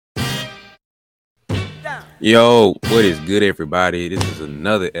Yo, what is good, everybody? This is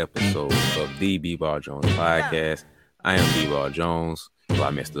another episode of the B-Ball Jones podcast. I am B-Ball Jones. Well,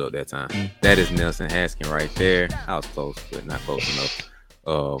 I messed it up that time. That is Nelson Haskin right there. I was close, but not close enough.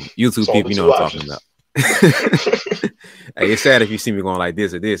 YouTube people, you know what I'm talking about. Hey, it's sad if you see me going like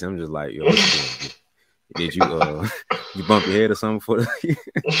this or this. I'm just like, yo, what you doing? Did you bump your head or something for the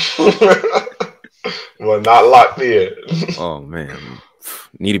Well, not locked in. Oh man,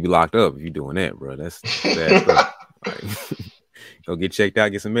 need to be locked up if you're doing that, bro. That's bad stuff. Like, go get checked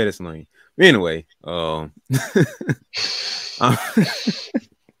out, get some medicine on you. But anyway, Boy,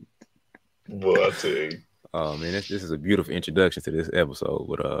 I tell you. Oh man, this is a beautiful introduction to this episode.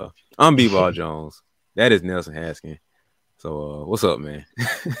 But I'm B-Ball Jones. That is Nelson Haskin. So what's up, man?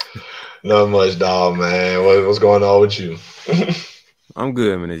 Not much, dog, man. What's going on with you? I'm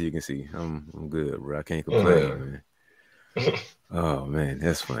good, man. As you can see, I'm good, bro. I can't complain, man. Oh man,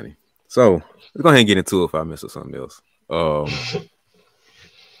 that's funny. So let's go ahead and get into it if I miss something else. A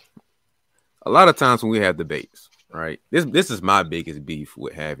lot of times when we have debates, right? This is my biggest beef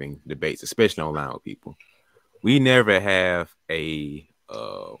with having debates, especially online with people. We never have a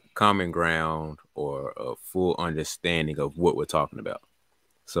common ground or a full understanding of what we're talking about.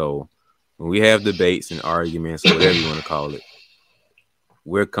 So when we have debates and arguments, or whatever you want to call it,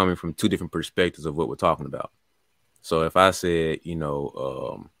 we're coming from two different perspectives of what we're talking about. So if I said,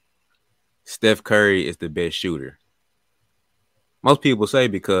 Steph Curry is the best shooter, most people say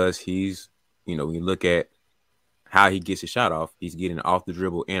because he's, when you look at how he gets his shot off, he's getting off the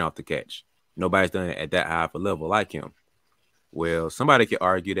dribble and off the catch. Nobody's done it at that high of a level like him. Well, somebody could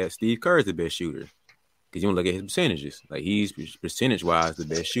argue that Steve Kerr is the best shooter because you don't look at his percentages. Like, he's percentage-wise the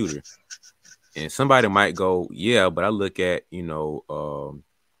best shooter. And somebody might go, yeah, but I look at, I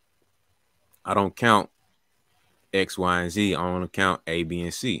don't count X, Y, and Z. I only count A, B,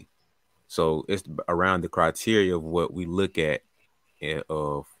 and C. So it's around the criteria of what we look at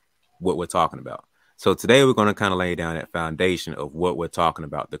of what we're talking about. So today we're going to kind of lay down that foundation of what we're talking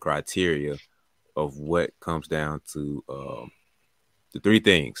about, the criteria of what comes down to the three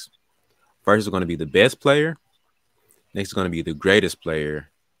things. First is going to be the best player. Next is going to be the greatest player.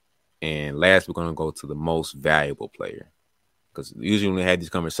 And last, we're going to go to the most valuable player. Because usually when we have these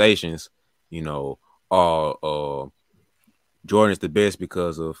conversations, Jordan is the best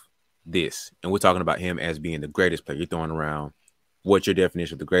because of this. And we're talking about him as being the greatest player. You're throwing around what your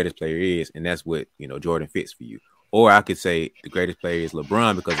definition of the greatest player is, and that's what, Jordan fits for you. Or I could say the greatest player is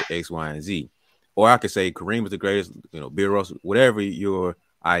LeBron because of X, Y, and Z. Or I could say Kareem is the greatest, Bill Russell, whatever your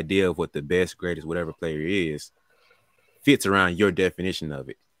idea of what the best, greatest, whatever player is, fits around your definition of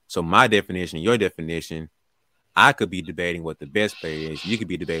it. So my definition, your definition, I could be debating what the best player is. You could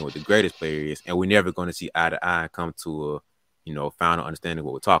be debating what the greatest player is, and we're never going to see eye to eye and come to a, final understanding of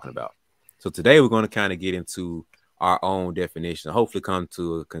what we're talking about. So today we're going to kind of get into our own definition, hopefully come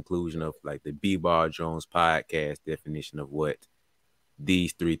to a conclusion of like the B-Ball Jones podcast definition of what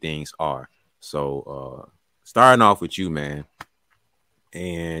these three things are. So starting off with you, man,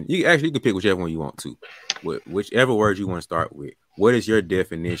 and you can pick whichever one you want to, whichever words you want to start with. What is your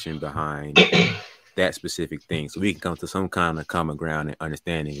definition behind that specific thing? So we can come to some kind of common ground and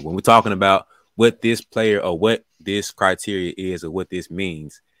understanding. When we're talking about what this player or what this criteria is or what this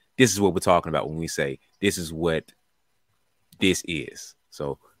means, this is what we're talking about when we say this is what this is.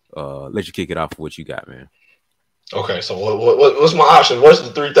 So let you kick it off for what you got, man. Okay, so what's my options? What's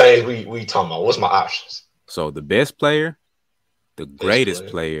the three things we talking about? What's my options? So the best player, the greatest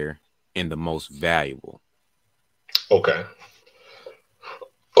player, and the most valuable. Okay,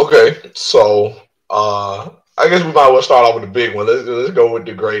 so I guess we might well start off with the big one. Let's go with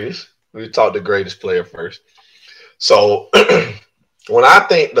the greatest. We talk the greatest player first. So when I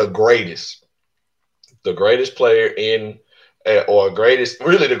think the greatest player in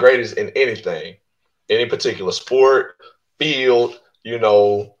really the greatest in anything, any particular sport, field,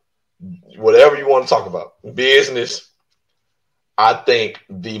 whatever you want to talk about, business, I think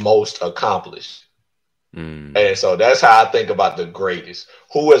the most accomplished. And so that's how I think about the greatest.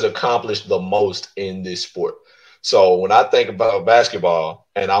 Who has accomplished the most in this sport? So when I think about basketball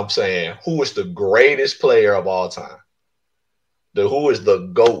and I'm saying who is the greatest player of all time, who is the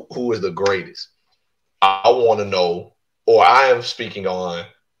GOAT, who is the greatest, I want to know, or I am speaking on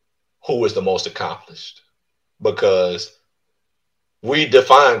who is the most accomplished, because we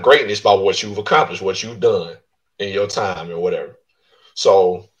define greatness by what you've accomplished, what you've done in your time or whatever.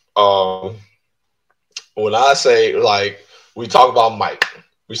 So when I say, like, we talk about Mike,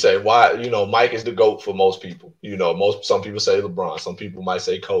 we say why, Mike is the GOAT for most people. Some people say LeBron, some people might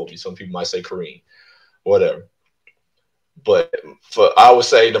say Kobe, some people might say Kareem, whatever. But I would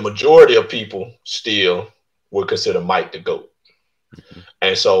say the majority of people still would consider Mike the GOAT. Mm-hmm.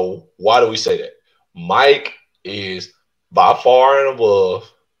 And so why do we say that? Mike is by far and above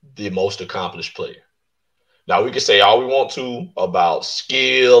the most accomplished player. Now we can say all we want to about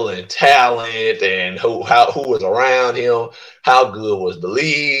skill and talent and who was around him, how good was the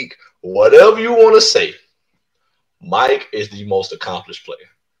league, whatever you want to say. Mike is the most accomplished player.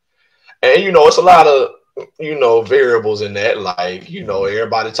 And it's a lot of variables in that, like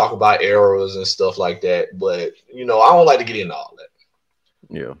everybody talk about errors and stuff like that, but I don't like to get into all that.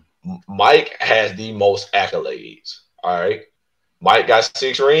 Yeah. Mike has the most accolades. All right. Mike got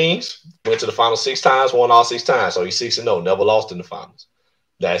 6 rings, went to the finals 6 times, won all 6 times. So he's 6-0, never lost in the finals.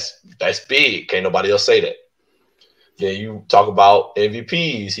 That's big. Can't nobody else say that. Then you talk about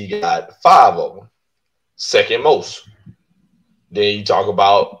MVPs. He got 5 of them, second most. Then you talk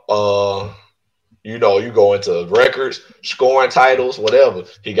about, you go into records, scoring titles, whatever.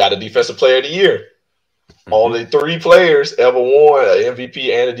 He got a Defensive Player of the Year. Mm-hmm. Only 3 players ever won an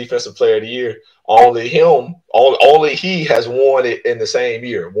MVP and a Defensive Player of the Year. Only he has won it in the same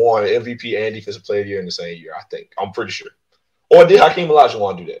year. Won MVP and Defensive Player of the Year in the same year, I think. I'm pretty sure. Or did Hakeem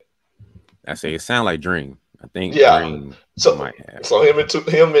Olajuwon do that? I say it sounds like Dream. I think Dream might have. So him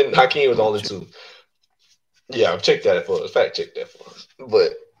and Hakeem was only 2. Yeah, fact check that for us.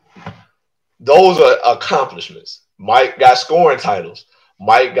 But those are accomplishments. Mike got scoring titles.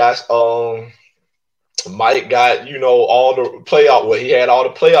 Mike got all the playoff. Well, he had all the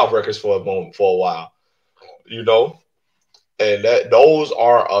playoff records for a while. And those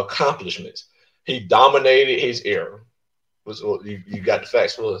are accomplishments. He dominated his era. You got the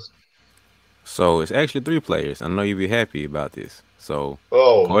facts for us. So it's actually 3 players. I know you'll be happy about this. So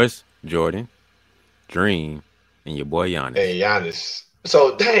of course, Jordan, Dream, and your boy Giannis. And Giannis.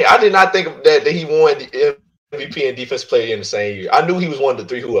 So dang, I did not think of that he won the MVP and Defensive Player in the same year. I knew he was one of the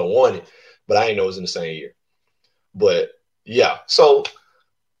 3 who had won it, but I didn't know it was in the same year. But yeah, so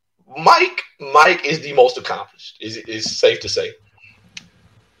Mike is the most accomplished. Is safe to say.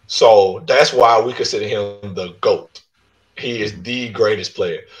 So that's why we consider him the GOAT. He is the greatest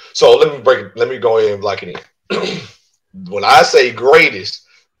player. So let me go ahead and lock it in. When I say greatest,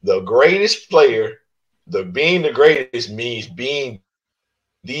 the greatest player, being the greatest means being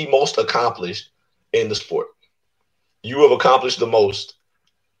the most accomplished in the sport. You have accomplished the most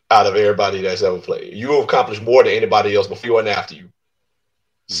out of everybody that's ever played. You have accomplished more than anybody else before and after you.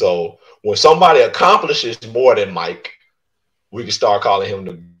 So when somebody accomplishes more than Mike, we can start calling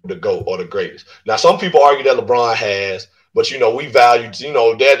him the GOAT or the greatest. Now, some people argue that LeBron has, but we value,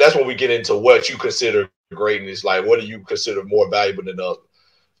 that's when we get into what you consider greatness. Like, what do you consider more valuable than others?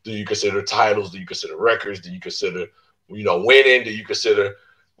 Do you consider titles? Do you consider records? Do you consider, winning? Do you consider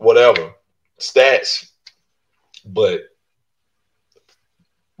whatever stats? But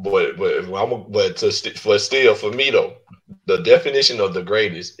still, for me though, the definition of the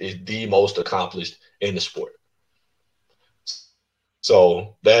greatest is the most accomplished in the sport.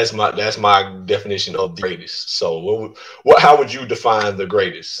 So that's my definition of the greatest. So how would you define the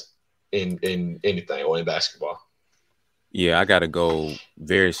greatest in anything or in basketball? Yeah, I gotta go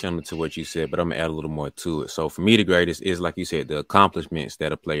very similar to what you said, but I'm gonna add a little more to it. So for me, the greatest is, like you said, the accomplishments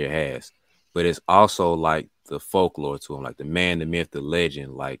that a player has, but it's also like the folklore to him, like the man, the myth, the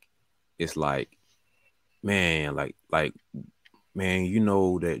legend. Like it's like, man, that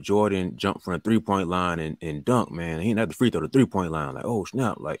Jordan jumped from the 3-point line and dunked, man. He didn't have the free throw, the 3-point line. Like, oh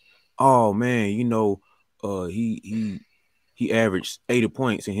snap! Like, oh man, he averaged 80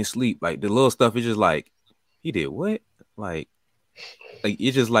 points in his sleep. Like the little stuff is just like, he did what? Like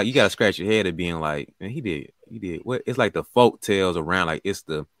it's just like you gotta scratch your head at being like, man, he did what? It's like the folk tales around, like it's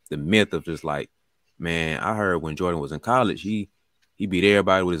the myth of just like, man, I heard when Jordan was in college, he beat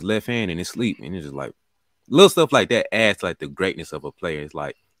everybody with his left hand in his sleep, and it's just like little stuff like that adds to like the greatness of a player. It's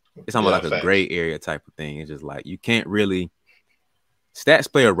like it's almost like a gray area type of thing. It's just like you can't really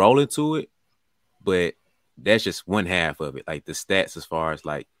stats play a role into it, but that's just one half of it. Like the stats as far as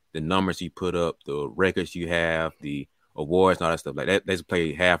like the numbers you put up, the records you have, the awards and all that stuff, like that, that's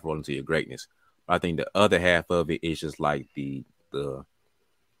play half role into your greatness. But I think the other half of it is just like the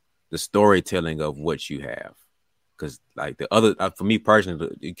storytelling of what you have. Because like the other, for me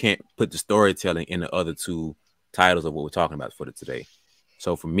personally, you can't put the storytelling in the other 2 titles of what we're talking about for today.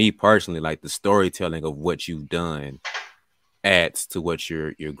 So for me personally, like the storytelling of what you've done adds to what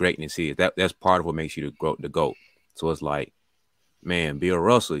your greatness is. That's part of what makes you the GOAT. So it's like, man, Bill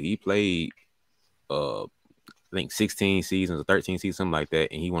Russell, he played I think 16 seasons or 13 seasons, something like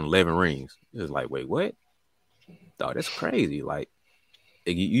that, and he won 11 rings. It was like, wait, what? Dog, that's crazy. Like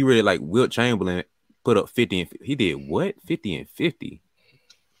you really like Wilt Chamberlain put up 50 and he did what? 50 and 50.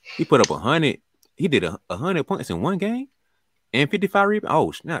 He put up 100. He did 100 points in one game and 55 rebounds.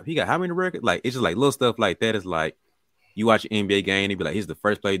 Oh snap! He got how many records? Like it's just like little stuff like that. Is like you watch an NBA game, and he be like, he's the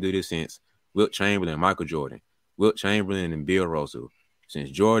first player to do this since Wilt Chamberlain and Michael Jordan, Wilt Chamberlain and Bill Russell, since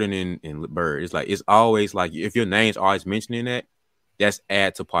Jordan and Bird. It's like it's always like if your name's always mentioning that, that's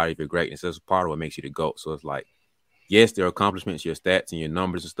add to part of your greatness. That's part of what makes you the GOAT. So it's like, yes, there are accomplishments, your stats and your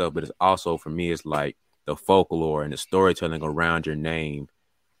numbers and stuff, but it's also for me, it's like the folklore and the storytelling around your name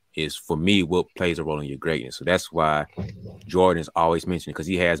is for me what plays a role in your greatness. So that's why Jordan is always mentioned because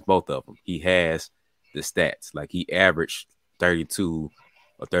he has both of them. He has the stats, like he averaged 32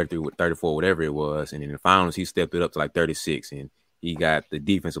 or 33, 34, whatever it was, and in the finals he stepped it up to like 36, and he got the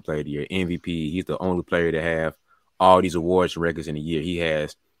defensive player of the year, MVP. He's the only player to have all these awards and records in a year. He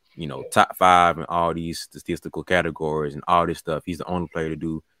has, you know, top 5 in all these statistical categories and all this stuff. He's the only player to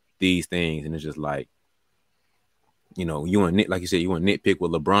do these things, and it's just like, you know, you want like you said, you want to nitpick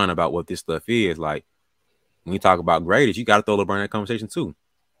with LeBron about what this stuff is. Like when you talk about greatest, you got to throw LeBron in that conversation too,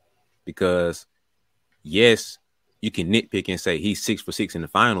 because yes, you can nitpick and say he's 6 for 6 in the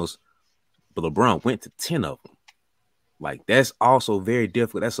finals, but LeBron went to 10 of them. Like that's also very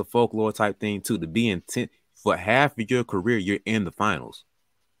difficult. That's a folklore type thing too, to be in 10 for half of your career. You're in the finals.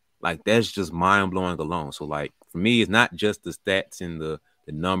 Like that's just mind blowing alone. So like for me, it's not just the stats and the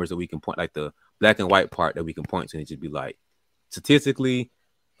numbers that we can point, like the black and white part that we can point to, and just be like, statistically,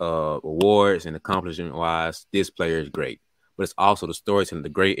 awards and accomplishment wise, this player is great. But it's also the storytelling, the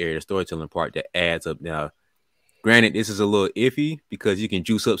gray area, the storytelling part that adds up. Now, granted, this is a little iffy because you can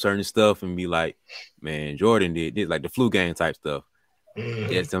juice up certain stuff and be like, man, Jordan did this, like the flu game type stuff.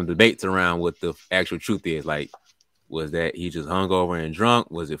 There's some debates around what the actual truth is. Like, was that he just hungover and drunk?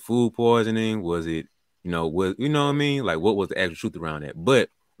 Was it food poisoning? Was it, you know what I mean? Like, what was the actual truth around that? But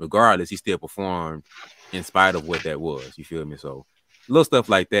regardless, he still performed in spite of what that was. You feel me? So little stuff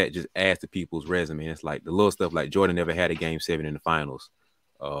like that just adds to people's resume. It's like the little stuff like Jordan never had a game 7 in the finals.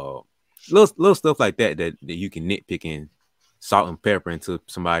 Little stuff like that you can nitpick and salt and pepper into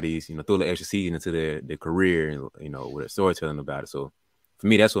somebody's, you know, throw the extra season into their career and, you know, with a storytelling about it. So for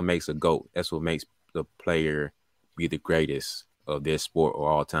me, that's what makes a GOAT. That's what makes the player be the greatest of their sport or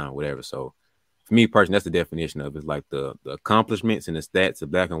all time, whatever. So for me personally, that's the definition of it. It's like the accomplishments and the stats, the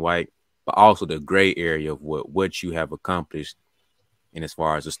black and white, but also the gray area of what you have accomplished. And as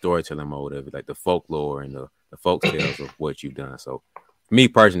far as the storytelling mode of it, like the folklore and the folk tales of what you've done. So for me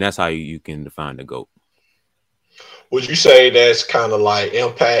personally, that's how you can define the GOAT. Would you say that's kind of like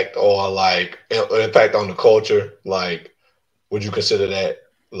impact or like impact on the culture? Like, would you consider that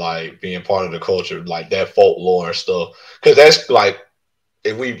like being part of the culture, like that folklore and stuff? Because that's like,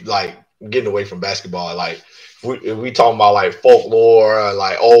 if we like getting away from basketball, like if we talking about like folklore,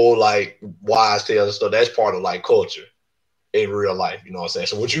 like old like wise tales and stuff, that's part of like culture in real life. You know what I'm saying?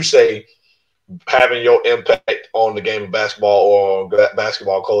 So would you say having your impact on the game of basketball or on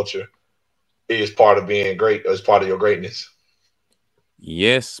basketball culture is part of being great, or is part of your greatness?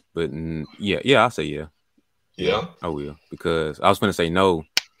 Yes, but yeah, I'll say yeah. Yeah, I will, because I was going to say no,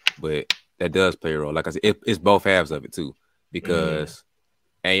 but that does play a role. Like I said, it's both halves of it too, because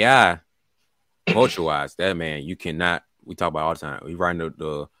AI, culture-wise, that man, you cannot, we talk about all the time, we writing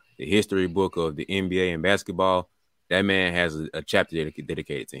the history book of the NBA and basketball, that man has a chapter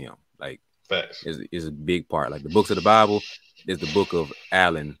dedicated to him. Like, is a big part. Like the books of the Bible, there's the book of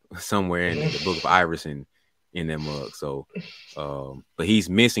Allen somewhere in there, the book of Iverson in that mug. So, but he's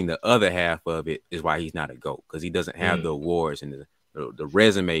missing the other half of it, is why he's not a GOAT, because he doesn't have the awards and the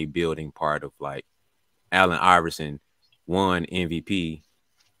resume building part of like Allen Iverson won MVP,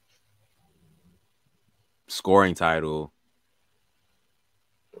 scoring title,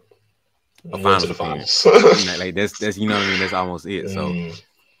 a finals. Like that's you know what I mean. That's almost it. So,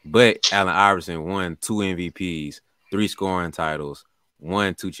 but Allen Iverson won 2 MVPs, 3 scoring titles,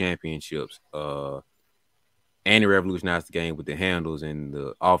 won 2 championships. And he revolutionized the game with the handles and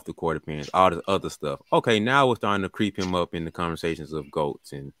the off the court appearance, all this other stuff. Okay, now we're starting to creep him up in the conversations of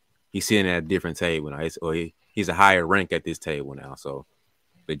GOATs, and he's sitting at a different table now. He's a higher rank at this table now. So,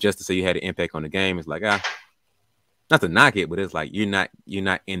 but just to say you had an impact on the game, it's like not to knock it, but it's like you're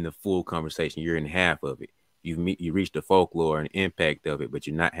not in the full conversation. You're in half of it. You reach the folklore and impact of it, but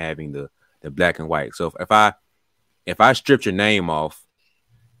you're not having the black and white. So if I stripped your name off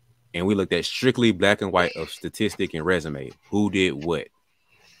and we looked at strictly black and white of statistic and resume, who did what,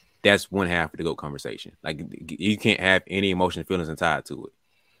 that's one half of the GOAT conversation. Like you can't have any emotional feelings tied to it.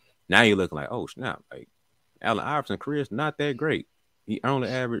 Now you're looking like, oh snap, like Allen Iverson's career is not that great. He only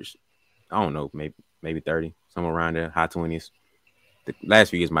averaged, I don't know, maybe 30, somewhere around there, high 20s. The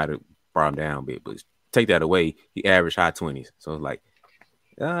last few years might have brought him down a bit, but take that away, he averaged high 20s. So it's like,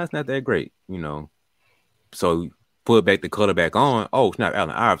 it's not that great, you know. So put back the color back on. Oh, it's not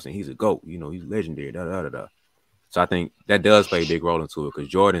Allen Iverson. He's a GOAT. You know, he's legendary. Da, da, da, da. So I think that does play a big role into it because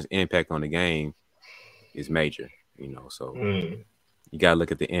Jordan's impact on the game is major, you know. So you got to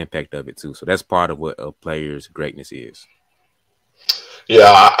look at the impact of it too. So that's part of what a player's greatness is.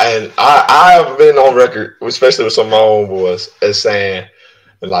 Yeah, and I have been on record, especially with some of my own boys, as saying,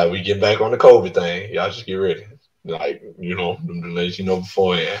 like, we get back on the Kobe thing. Y'all just get ready. Like, you know, let you know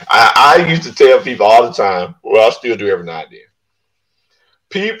beforehand. I used to tell people all the time, well, I still do every now and then.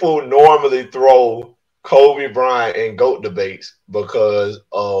 People normally throw Kobe Bryant in GOAT debates because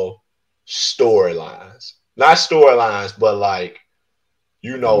of storylines. Not storylines, but like,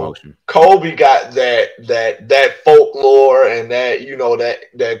 you know, emotion. Kobe got that folklore and that, you know,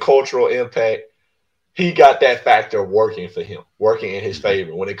 that cultural impact. He got that factor working for him, working in his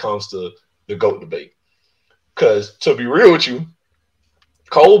favor when it comes to the GOAT debate. Because to be real with you,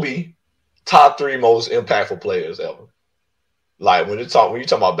 Kobe, top 3 most impactful players ever. Like when you talk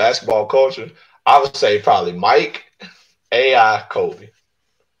about basketball culture, I would say probably Mike, AI, Kobe.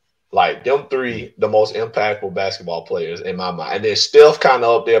 Like them 3, the most impactful basketball players in my mind. And then Steph kind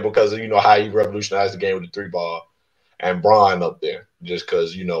of up there because of, you know, how he revolutionized the game with the 3-ball, and Bron up there just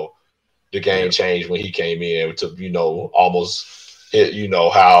because, you know, the game changed when he came in to, you know, almost hit, you know,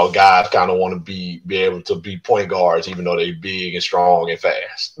 how guys kind of want to be able to be point guards even though they're big and strong and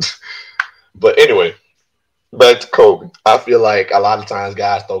fast. But anyway, back to Kobe. I feel like a lot of times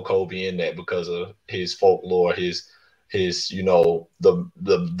guys throw Kobe in that because of his folklore, his you know, the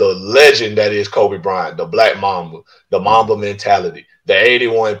legend that is Kobe Bryant, the Black Mamba, the Mamba mentality, the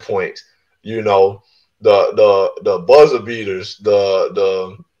 81 points, you know, the buzzer beaters,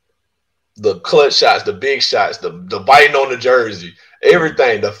 the clutch shots, the big shots, the biting on the jersey,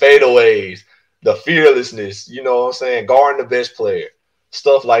 everything, the fadeaways, the fearlessness, you know what I'm saying, guarding the best player,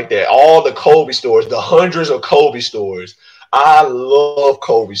 stuff like that. All the Kobe stories, the hundreds of Kobe stories. I love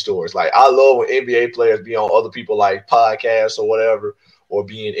Kobe stories. Like, I love when NBA players be on other people like podcasts or whatever, or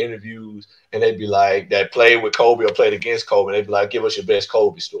be in interviews, and they'd be like, that played with Kobe or played against Kobe, and they'd be like, give us your best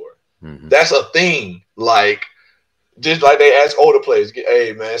Kobe story. Mm-hmm. That's a thing. Like, just like they ask older players,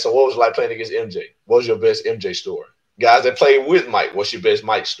 hey, man, so what was it like playing against MJ? What was your best MJ story? Guys that played with Mike, what's your best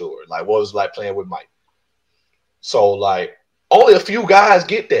Mike story? Like, what was it like playing with Mike? So, like, only a few guys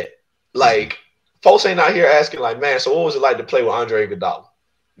get that. Like, folks ain't out here asking, like, man, so what was it like to play with Andre Iguodala?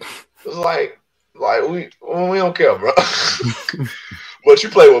 It's like we don't care, bro. But you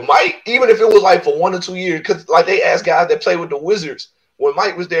play with Mike, even if it was like for 1 or 2 years, because like they asked guys that played with the Wizards when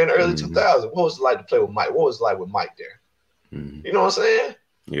Mike was there in the early 2000s, what was it like to play with Mike? What was it like with Mike there? You know what I'm saying?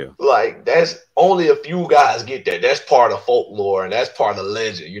 Yeah. Like, that's only a few guys get that. That's part of folklore and that's part of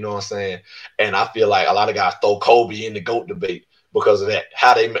legend. You know what I'm saying? And I feel like a lot of guys throw Kobe in the GOAT debate because of that.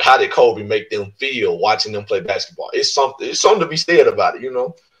 How did Kobe make them feel watching them play basketball? It's something to be said about it, you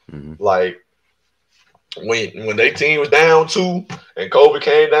know? Mm-hmm. Like, when their team was down 2 and Kobe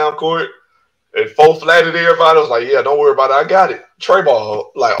came down court and 4 flatted everybody, I was like, yeah, don't worry about it. I got it. Trey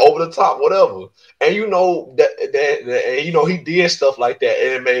ball, like, over the top, whatever. And you know that you know, he did stuff like that,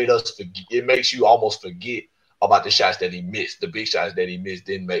 and it made us forget. It makes you almost forget about the shots that he missed, the big shots that he missed,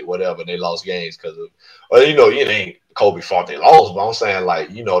 didn't make, whatever. They lost games because of, well, you know, it ain't Kobe fault they lost, but I'm saying, like,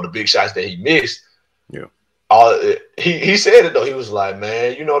 you know, the big shots that he missed. Yeah. He said it though. He was like,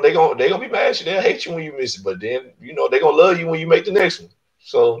 man, you know, they gonna be mad at you. They'll hate you when you miss it, but then, you know, they gonna love you when you make the next one.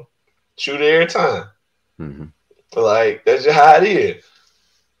 So shoot it every time. Mm-hmm. Like, that's just how it is.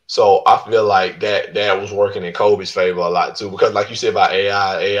 So I feel like that was working in Kobe's favor a lot too, because like you said about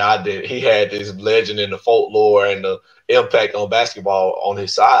AI he had this legend in the folklore and the impact on basketball on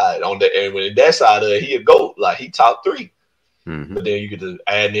his side. And when that side of it, he a GOAT, like he top 3. Mm-hmm. But then you get to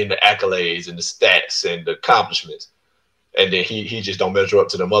add in the accolades and the stats and the accomplishments, and then he just don't measure up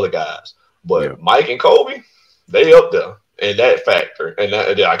to them other guys. But Mike and Kobe, they up there in that factor, and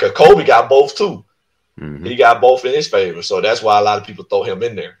because Kobe got both too. Mm-hmm. He got both in his favor, so that's why a lot of people throw him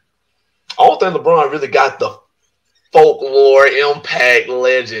in there. I don't think LeBron really got the folklore, impact,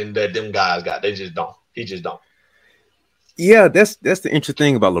 legend that them guys got. They just don't. He just don't. Yeah, that's the interesting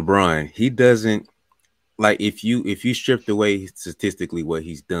thing about LeBron. He doesn't, like, if you stripped away statistically what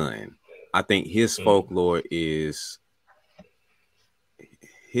he's done, I think his folklore is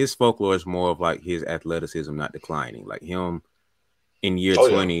more of like his athleticism not declining, like him in year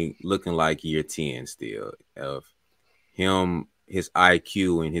 20 looking like year 10 still, of him, his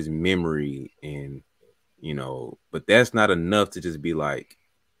IQ and his memory, and, you know, but that's not enough to just be like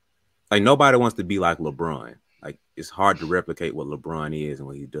nobody wants to be like LeBron. Like, it's hard to replicate what LeBron is and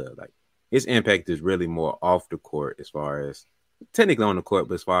what he does. Like, his impact is really more off the court as far as technically on the court,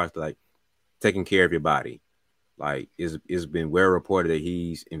 but as far as like taking care of your body. Like it's been well reported that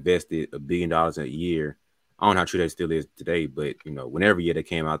he's invested $1 billion a year. I don't know how true that still is today, but whenever year that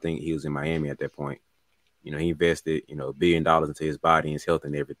came out, I think he was in Miami at that point. He invested $1 billion into his body and his health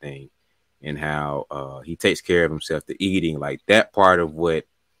and everything, and how he takes care of himself, the eating, like that part of what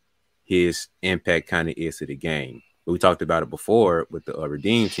his impact kind of is to the game. But we talked about it before with the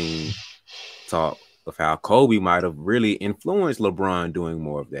Redeem Team talk of how Kobe might have really influenced LeBron doing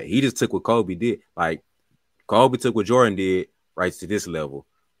more of that. He just took what Kobe did. Like Kobe took what Jordan did right to this level.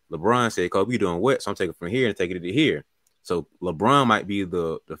 LeBron said, Kobe, you doing what? So I'm taking it from here and taking it to here. So LeBron might be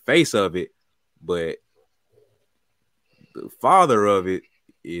the face of it, but the father of it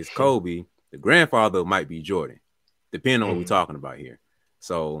is Kobe. The grandfather might be Jordan, depending on what we're talking about here.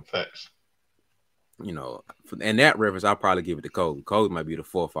 So, facts. In that reference, I'll probably give it to Kobe. Kobe might be the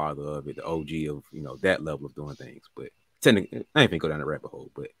forefather of it, the OG of, that level of doing things. But technically, I ain't finna go down the rabbit hole.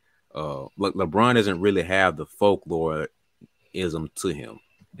 But LeBron doesn't really have the folkloreism to him.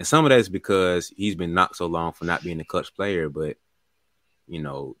 And some of that's because he's been knocked so long for not being a clutch player. But,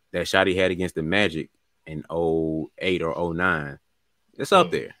 that shot he had against the Magic in 08 or 09, it's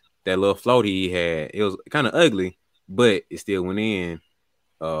up there. That little float he had, it was kind of ugly, but it still went in.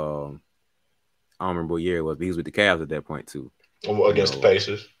 I don't remember what year it was, but he was with the Cavs at that point too. Against the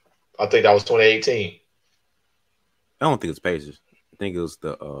Pacers. I think that was 2018. I don't think it was Pacers. I think it was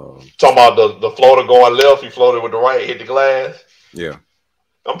the talking about the floater going left. He floated with the right, hit the glass. Yeah.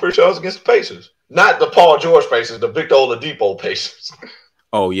 I'm pretty sure it was against the Pacers. Not the Paul George Pacers, the Victor Oladipo Pacers.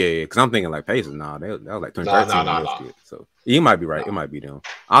 Oh, yeah. Because I'm thinking like Pacers. Nah, that was like 2013. Nah. So you might be right. It might be them.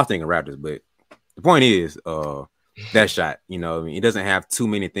 I was thinking Raptors, but the point is, that shot, it doesn't have too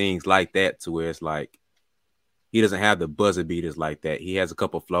many things like that to where it's like he doesn't have the buzzer beaters like that. He has a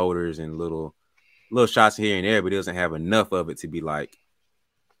couple floaters and little shots here and there, but he doesn't have enough of it to be like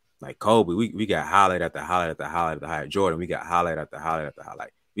Kobe. We got highlight after highlight after highlight after highlight. Jordan, we got highlight after highlight after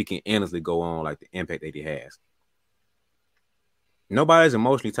highlight. We can endlessly go on like the impact that he has. Nobody's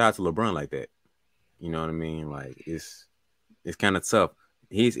emotionally tied to LeBron like that. You know what I mean? Like it's kind of tough.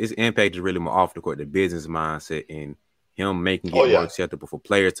 His impact is really more off the court, the business mindset, and him making it more acceptable for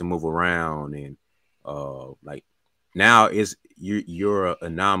players to move around. And like now you're an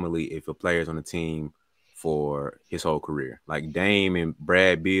anomaly if a player's on the team for his whole career. Like Dame and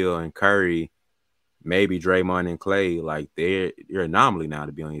Brad Beal and Curry, maybe Draymond and Clay, like you're an anomaly now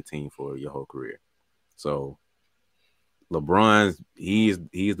to be on your team for your whole career. So LeBron's he's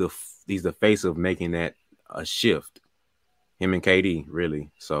the face of making that a shift. Him and KD,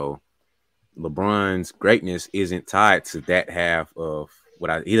 really. So LeBron's greatness isn't tied to that half of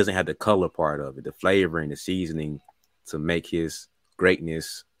he doesn't have the color part of it, the flavor and the seasoning to make his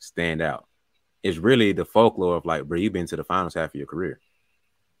greatness stand out. It's really the folklore of like, bro, you've been to the finals half of your career.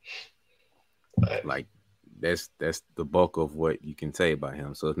 Like that's the bulk of what you can say about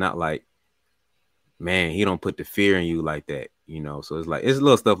him. So it's not like, man, he don't put the fear in you like that, So it's like it's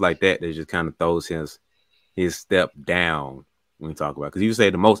little stuff like that just kind of throws his step down when we talk about, because you say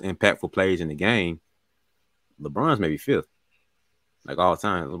the most impactful players in the game, LeBron's maybe fifth, like all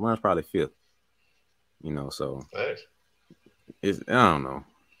time. LeBron's probably fifth, So it's I don't know,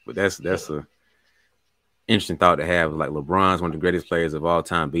 but that's a interesting thought to have. Like LeBron's one of the greatest players of all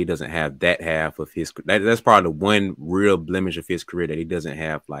time, but he doesn't have that half of his. That's probably the one real blemish of his career that he doesn't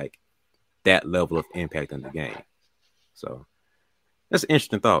have like that level of impact on the game. So that's an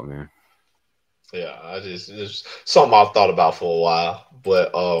interesting thought, man. Yeah, it's something I've thought about for a while,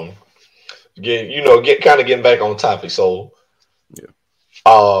 but getting back on topic. So,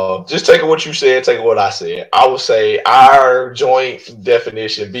 just taking what you said, taking what I said. I would say our joint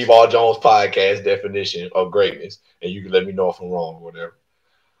definition, B-Ball Jones podcast definition of greatness, and you can let me know if I'm wrong or whatever.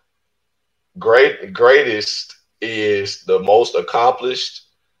 Greatest is the most accomplished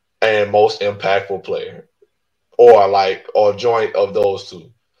and most impactful player, or joint of those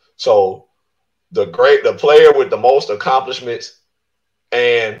two. So the player with the most accomplishments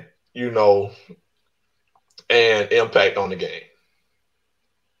and and impact on the game,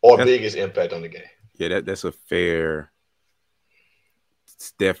 or biggest impact on the game. Yeah, that's a fair,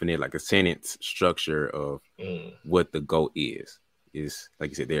 definite, like a sentence structure of what the GOAT is. Is like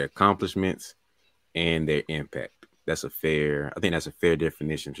you said, their accomplishments and their impact. I think that's a fair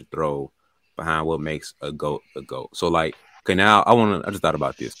definition to throw behind what makes a GOAT a GOAT. So like, okay, now I just thought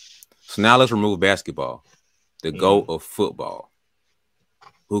about this. So now let's remove basketball, the GOAT of football.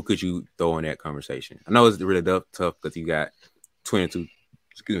 Who could you throw in that conversation? I know it's really tough because you got 22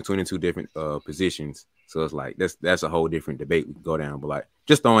 different positions. So it's like that's a whole different debate we can go down. But like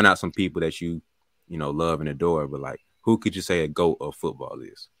just throwing out some people that you love and adore, but like, who could you say a GOAT of football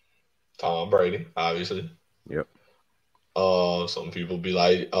is? Tom Brady, obviously. Yep. Some people be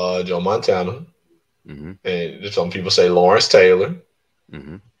like Joe Montana, and some people say Lawrence Taylor.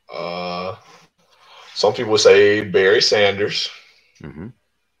 Some people say Barry Sanders.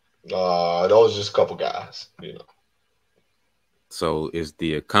 Those are just a couple guys, So is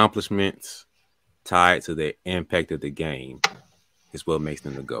the accomplishments tied to the impact of the game is what makes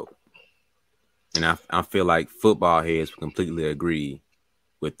them the GOAT. And I feel like football heads completely agree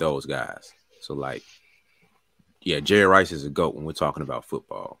with those guys. So like, yeah, Jerry Rice is a GOAT when we're talking about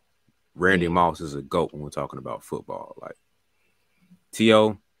football. Randy Moss is a GOAT when we're talking about football. Like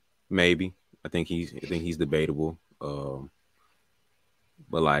T.O., maybe. I think he's debatable.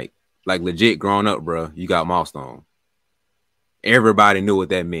 But like legit growing up, bro, you got Moss on. Everybody knew what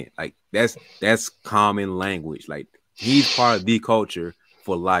that meant. Like that's common language. Like he's part of the culture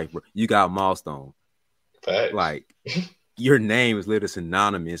for life, bro. You got Moss on. Like your name is literally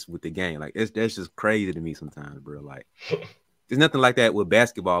synonymous with the game. Like that's just crazy to me sometimes, bro. Like there's nothing like that with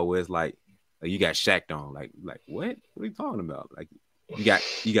basketball where it's like you got Shaq on. Like what? What are you talking about? Like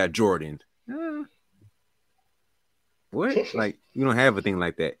you got Jordan. What? Like you don't have a thing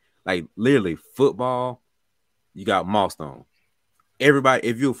like that. Like literally football, you got Moss on. Everybody,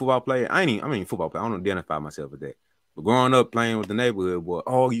 if you're a football player, I mean football player. I don't identify myself with that. But growing up playing with the neighborhood,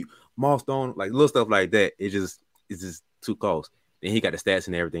 boy, you Moss on, like little stuff like that. It's just too close. Then he got the stats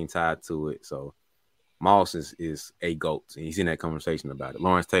and everything tied to it. So Moss is a GOAT. And he's in that conversation about it.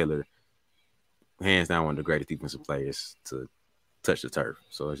 Lawrence Taylor, hands down, one of the greatest defensive players to touch the turf.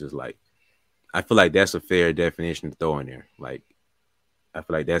 So it's just like, I feel like that's a fair definition to throw in there. Like, I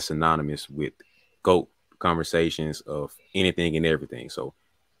feel like that's synonymous with GOAT conversations of anything and everything. So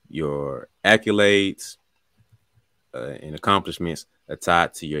your accolades and accomplishments are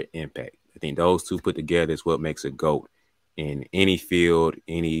tied to your impact. I think those two put together is what makes a GOAT in any field,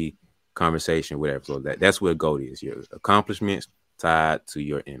 any conversation, whatever. So that's what a GOAT is. Your accomplishments tied to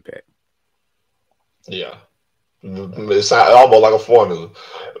your impact. Yeah. It's almost like a formula.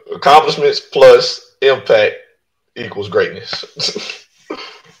 Accomplishments plus impact equals greatness.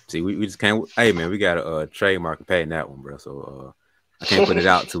 See, we just can't. Hey, man, we got a trademark and patent that one, bro. So I can't put it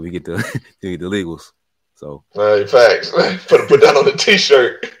out till we get the legals. So facts. Put that on the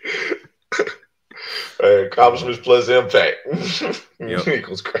T-shirt. Accomplishments plus impact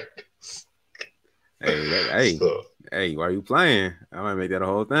equals greatness. Hey, why are you playing? I might make that a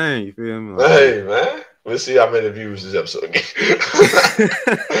whole thing. You feel me? Like, hey, man. Let's see how many views this episode gets.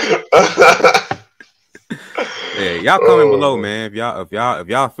 Yeah, y'all comment below, man. If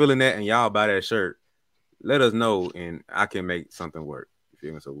y'all feeling that and y'all buy that shirt, let us know and I can make something work. You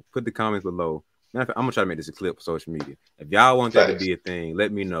feel me? So put the comments below. I'm gonna try to make this a clip for social media. If y'all want that to be a thing,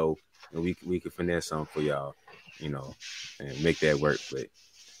 let me know and we can finesse something for y'all, and make that work. But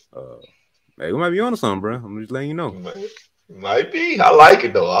hey, we might be on to something, bro. I'm just letting you know. Might be. I like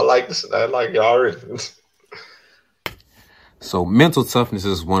it though. I like this. I like it already. So mental toughness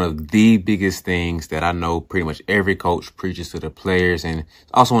is one of the biggest things that I know pretty much every coach preaches to the players, and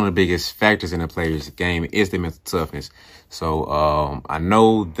also one of the biggest factors in the players' game is the mental toughness. So I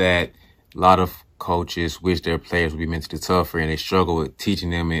know that a lot of coaches wish their players would be mentally tougher, and they struggle with teaching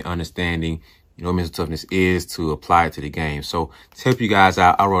them and understanding, what mental toughness is to apply it to the game. So to help you guys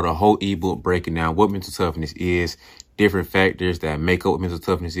out, I wrote a whole ebook breaking down what mental toughness is, different factors that make up what mental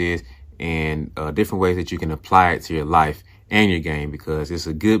toughness is, and different ways that you can apply it to your life and your game, because it's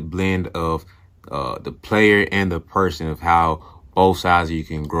a good blend of the player and the person of how both sides of you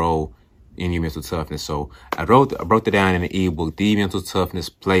can grow in your mental toughness. So I broke it down in the ebook, The Mental Toughness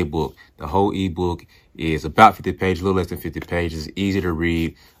Playbook. The whole ebook is about 50 pages, a little less than 50 pages, easy to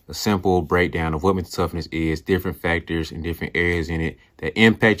read, a simple breakdown of what mental toughness is, different factors and different areas in it that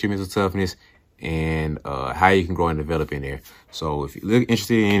impact your mental toughness, and how you can grow and develop in there. So if you're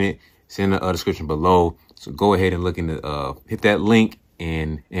interested in it, send the description below. So go ahead and hit that link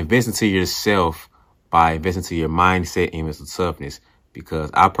and invest into yourself by investing into your mindset and mental toughness. Because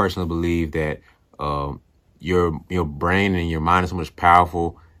I personally believe that your brain and your mind is so much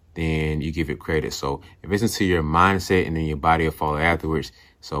powerful than you give it credit. So invest into your mindset, and then your body will follow afterwards.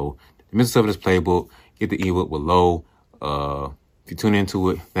 So the Mental Toughness Playbook, get the ebook below. If you tune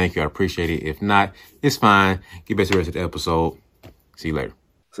into it, thank you. I appreciate it. If not, it's fine. Get back to the rest of the episode. See you later.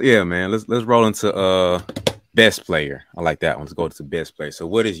 So yeah, man, let's roll into best player. I like that one. Let's go to best player. So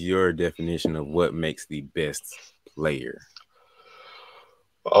what is your definition of what makes the best player?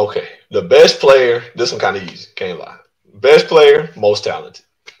 Okay, the best player, this one kind of easy, can't lie. Best player, most talented.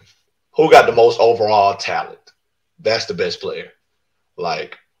 Who got the most overall talent? That's the best player.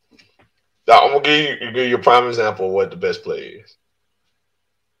 Like, now I'm gonna give you a prime example of what the best player is.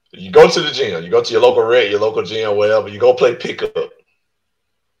 You go to the gym, you go to your local rec, your local gym, whatever. You go play pickup.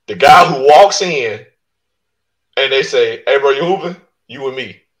 The guy who walks in and they say, "Hey, bro, you hooping? You and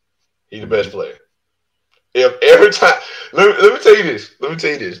me." He's the best player. If every time, let me tell you this. Let me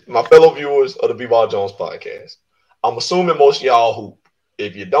tell you this. My fellow viewers of the B-Ball Jones podcast, I'm assuming most of y'all hoop.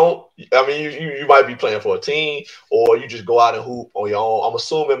 If you don't, I mean, you might be playing for a team or you just go out and hoop on your own. I'm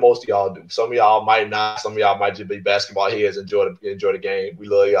assuming most of y'all do. Some of y'all might not. Some of y'all might just be basketball heads, enjoy the game. We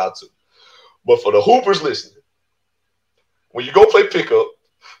love y'all too. But for the hoopers listening, when you go play pickup,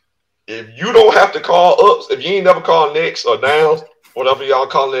 if you don't have to call ups, if you ain't never called nicks or downs, whatever y'all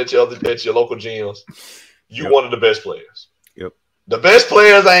calling it at your local gyms, you one of the best players. Yep. The best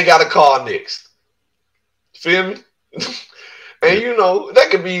players ain't got to call nicks. Feel me? And, you know, that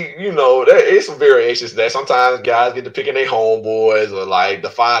could be, you know, there is some variations to that. Sometimes guys get to picking their homeboys or, like,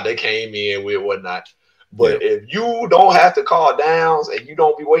 the five they came in with, whatnot. But if you don't have to call downs and you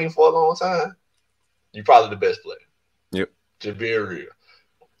don't be waiting for a long time, you're probably the best player. Yep. Just being real.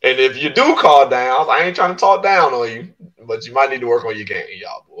 And if you do call downs, I ain't trying to talk down on you, but you might need to work on your game,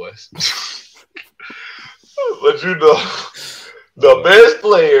 y'all boys. But, you know, the best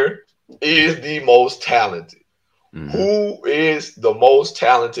player is the most talented. Mm-hmm. Who is the most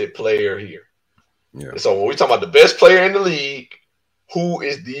talented player here? Yeah. So when we talk about the best player in the league, who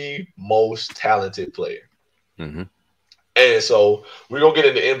is the most talented player? Mm-hmm. And so we're going to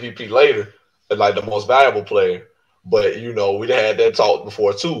get into MVP later, like the most valuable player. But, you know, we had that talk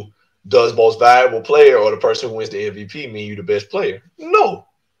before too. Does most valuable player or the person who wins the MVP mean you the best player? No.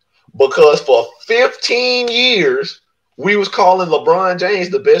 Because for 15 years, we was calling LeBron James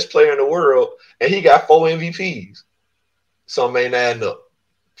the best player in the world, and he got 4 MVPs. Some ain't adding up.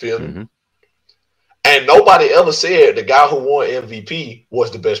 Feel me? Mm-hmm. And nobody ever said the guy who won MVP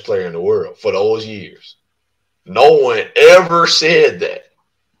was the best player in the world for those years. No one ever said that.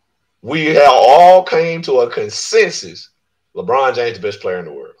 We have all came to a consensus. LeBron James, the best player in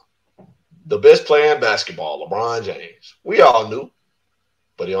the world. The best player in basketball, LeBron James. We all knew.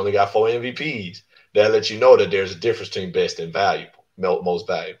 But he only got 4 MVPs. That lets you know that there's a difference between best and valuable, most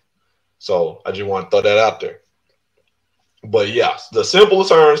valuable. So I just want to throw that out there. But yeah, the simple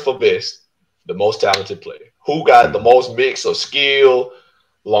terms for best, the most talented player. Who got the most mix of skill,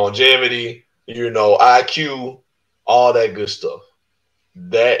 longevity, you know, IQ, all that good stuff.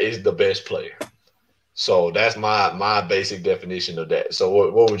 That is the best player. So that's my basic definition of that. So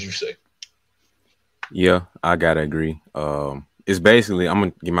what would you say? Yeah, I gotta agree. It's basically, I'm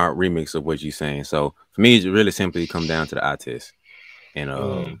gonna give my remix of what you're saying. So for me, it's really simply come down to the eye test.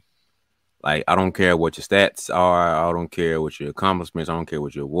 And like, I don't care what your stats are, I don't care what your accomplishments, I don't care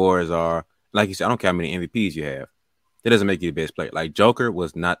what your awards are. Like you said, I don't care how many MVPs you have. That doesn't make you the best player. Like Joker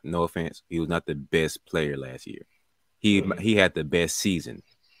was not, no offense, he was not the best player last year. He had the best season.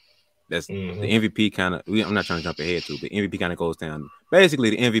 That's the MVP kind of. I'm not trying to jump ahead too, but MVP kind of goes down.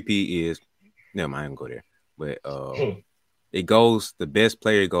 Basically, the MVP is. Never mind, I can go there. But it goes. The best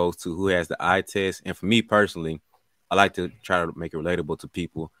player goes to who has the eye test. And for me personally, I like to try to make it relatable to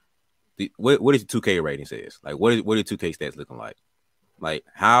people. What is the 2K rating says? Like what are 2K stats looking like? Like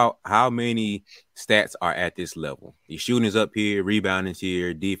how many stats are at this level? Your shooting is up here, rebounding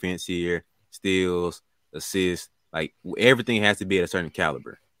here, defense here, steals, assists. Like everything has to be at a certain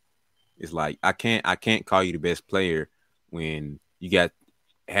caliber. It's like I can't call you the best player when you got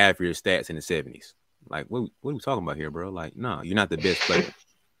half your stats in the 70s. Like what are we talking about here, bro? Like no, you're not the best player.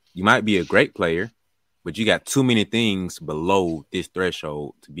 You might be a great player, but you got too many things below this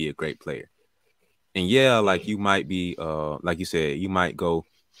threshold to be a great player. And yeah, like you might be, like you said, you might go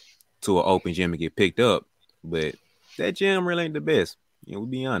to an open gym and get picked up, but that gym really ain't the best. You know, we'll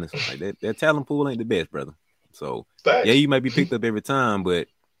be honest. Like that talent pool ain't the best, brother. So yeah, you might be picked up every time, but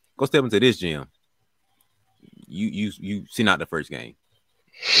go step into this gym. You see not the first game.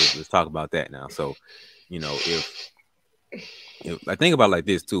 Let's talk about that now. So, you know, if I think about it like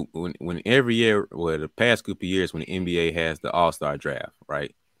this too, when every year, or the past couple of years, when the NBA has the All-Star draft,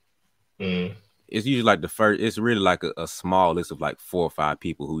 right? It's usually like the first. It's really like a small list of like 4 or 5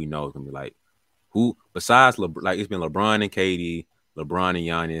 people who he knows can be like who besides like it's been LeBron and KD, LeBron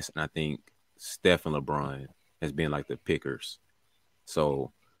and Giannis, and I think Steph and LeBron has been like the pickers.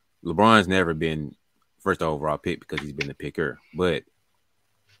 So LeBron's never been first overall pick because he's been the picker. But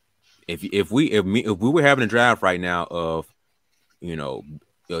if we were having a draft right now of, you know,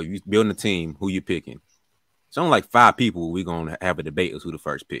 you building a team, who you picking? It's only like 5 people we're going to have a debate as who the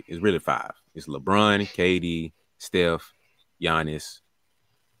first pick. It's really 5. It's LeBron, KD, Steph, Giannis.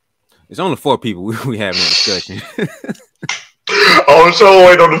 It's only 4 people we having a discussion. I'm sure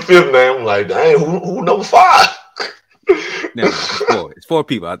waiting on the fifth name. I'm like, dang, who number 5? No, it's 4. It's 4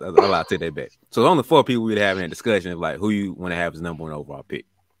 people. I'll take that back. So only 4 people we'd have in that discussion of like who you want to have as number 1 overall pick.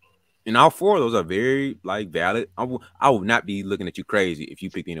 And all 4 of those are very like valid. I would not be looking at you crazy if you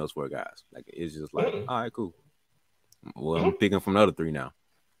picked any of those 4 guys. Like it's just like, all right, cool. Well, I'm picking from the other 3 now.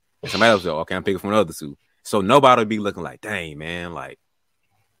 And somebody else will, okay, I'm picking from the other 2. So nobody will be looking like, dang, man, like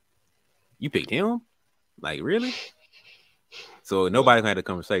you picked him? Like, really? So nobody had a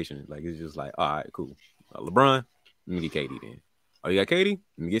conversation. Like, it's just like, all right, cool. LeBron, let me get KD then. Oh, you got KD?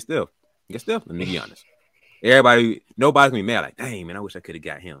 Let me get Steph. Get Steph? Let me get Giannis. Nobody's gonna be mad. Like, dang, man, I wish I could have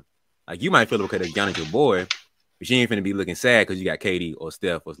got him. Like, you might feel okay that Giannis your boy, but you ain't finna be looking sad because you got KD or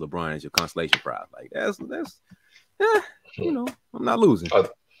Steph or LeBron as your consolation prize. Like, that's I'm not losing. I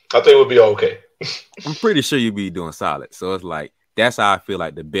think it would be okay. I'm pretty sure you'll be doing solid. So it's like, that's how I feel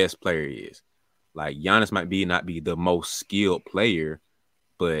like the best player is. Like, Giannis might not be the most skilled player,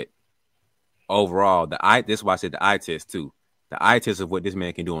 but overall, that's why I said the eye test too. The eye test of what this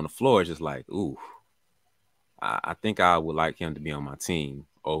man can do on the floor is just like, ooh, I think I would like him to be on my team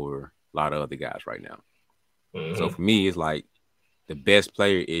over a lot of other guys right now. Mm-hmm. So for me, it's like the best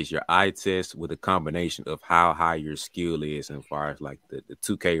player is your eye test with a combination of how high your skill is as far as like the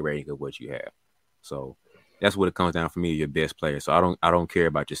 2K rating of what you have. So that's what it comes down for me, your best player. So I don't care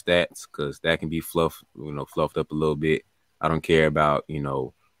about your stats because that can be fluffed up a little bit. I don't care about,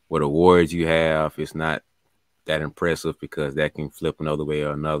 what awards you have. It's not that impressive because that can flip another way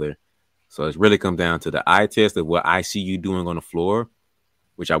or another. So it really comes down to the eye test of what I see you doing on the floor,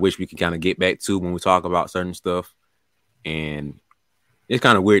 which I wish we could kind of get back to when we talk about certain stuff. And it's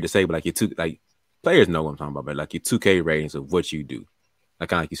kind of weird to say, but players know what I'm talking about, but like your 2K ratings of what you do. Like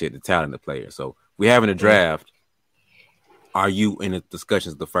kind of like you said, the talent of the player. So we having a draft. Are you in the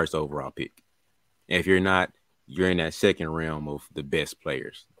discussions of the first overall pick? And if you're not, you're in that second realm of the best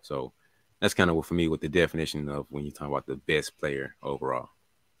players. So that's kind of what for me what the definition of when you talk about the best player overall.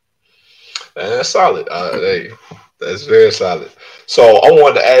 And that's solid. That's very solid. So I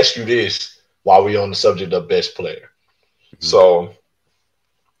wanted to ask you this while we're on the subject of best player. Mm-hmm. So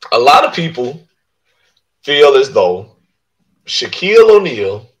a lot of people feel as though Shaquille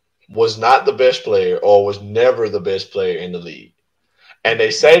O'Neal was not the best player or was never the best player in the league. And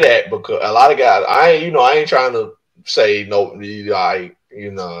they say that because a lot of guys, I ain't trying to say no,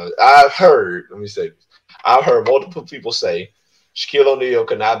 I've heard multiple people say Shaquille O'Neal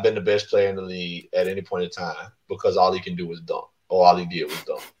could not have been the best player in the league at any point in time because all he can do is dunk, or all he did was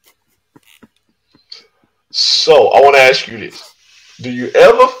dunk. So I want to ask you this. Do you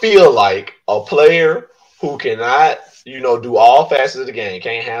ever feel like a player who cannot, do all facets of the game,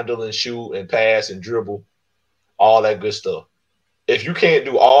 can't handle and shoot and pass and dribble, all that good stuff, if you can't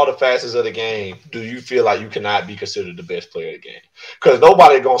do all the facets of the game, do you feel like you cannot be considered the best player of the game? Because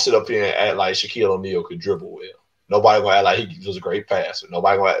nobody going to sit up here and act like Shaquille O'Neal could dribble well. Nobody going to act like he was a great passer.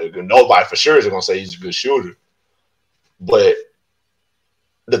 Nobody for sure is going to say he's a good shooter. But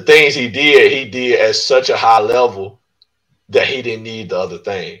the things he did at such a high level that he didn't need the other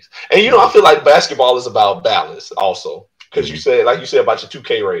things. And, I feel like basketball is about balance also. Because you said about your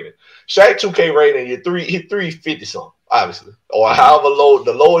 2K rating. Shaq 2K rating, hit 350 something, obviously. Or however low,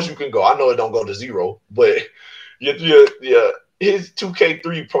 the lowest you can go. I know it don't go to 0, but his 2K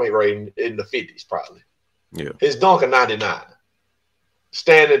 3-point rating in the 50s probably. Yeah. His dunk 99.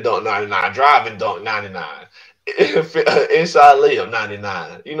 Standing dunk 99. Driving dunk 99. Inside layup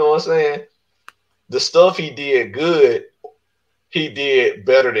 99. You know what I'm saying? The stuff he did good, he did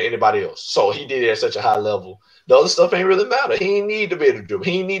better than anybody else. So he did it at such a high level. The other stuff ain't really matter. He ain't need to be able to dribble.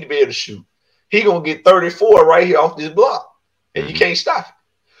 He ain't need to be able to shoot. He gonna get 34 right here off this block, and you can't stop it.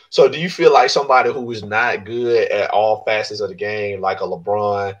 So do you feel like somebody who is not good at all facets of the game, like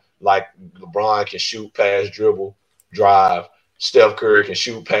LeBron can shoot, pass, dribble, drive. Steph Curry can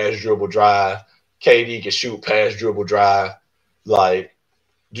shoot, pass, dribble, drive. KD can shoot, pass, dribble, drive. Like,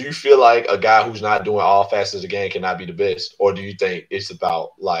 do you feel like a guy who's not doing all facets of the game cannot be the best? Or do you think it's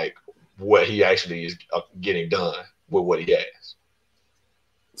about, like, what he actually is getting done with what he has?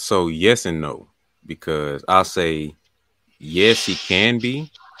 So, yes and no. Because I'll say, yes, he can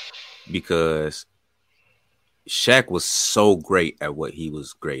be. Because Shaq was so great at what he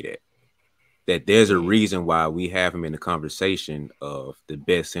was great at that there's a reason why we have him in the conversation of the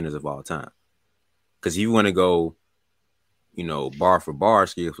best centers of all time. Because if you want to go, bar for bar,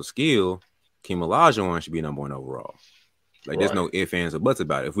 skill for skill, Hakeem Olajuwon should be number 1 overall. Like, there's no ifs, ands, or buts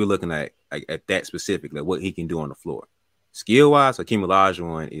about it. If we're looking at that specific, like what he can do on the floor, skill-wise, Hakeem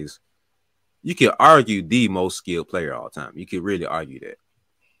Olajuwon is, you could argue, the most skilled player of all time. You could really argue that.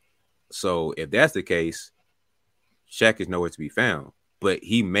 So if that's the case, Shaq is nowhere to be found. But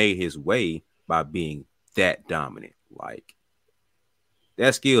he made his way by being that dominant. Like,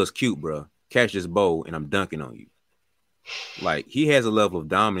 that skill is cute, bro. Catch this bowl and I'm dunking on you. Like, he has a level of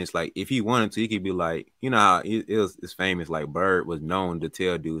dominance. Like, if he wanted to, he could be like, you know how it's famous. Like, Bird was known to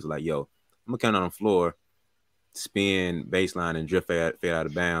tell dudes like, "Yo, I'm gonna count on the floor, spin baseline and drift fade out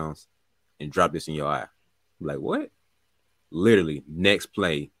of bounds, and drop this in your eye." Like, what? Literally, next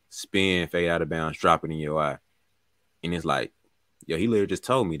play, spin, fade out of bounds, drop it in your eye, and it's like, yo, he literally just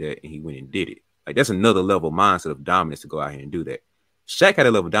told me that, and he went and did it. Like, that's another level of mindset of dominance to go out here and do that. Shaq had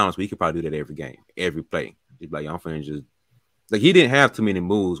a level of dominance where he could probably do that every game, every play. He'd be like, yo, I'm finna just like, he didn't have too many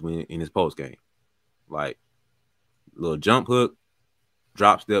moves when in his post game. Like, little jump hook,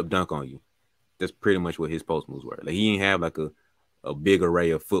 drop step, dunk on you. That's pretty much what his post moves were. Like, he didn't have like a big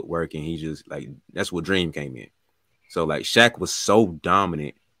array of footwork, and he just like, that's what Dream came in. So like, Shaq was so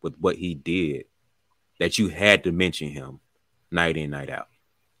dominant with what he did that you had to mention him night in, night out.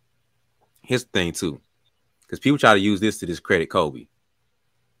 Here's the thing too, because people try to use this to discredit Kobe.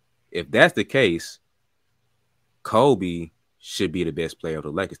 If that's the case, Kobe should be the best player of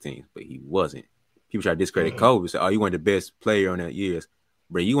the Lakers team, but he wasn't. People try to discredit Kobe, say, "Oh, you weren't the best player on that years."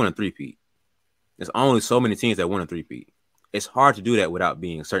 But you won a three-peat. There's only so many teams that won a three-peat. It's hard to do that without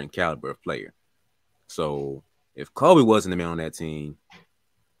being a certain caliber of player. So if Kobe wasn't the man on that team,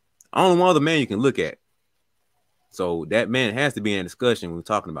 only one other man you can look at. So that man has to be in a discussion when we're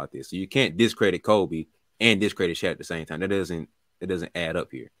talking about this. So you can't discredit Kobe and discredit Shaq at the same time. That doesn't add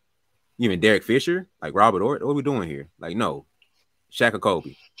up here. Even Derek Fisher, like Robert Ory, what are we doing here? Like, no, Shaq or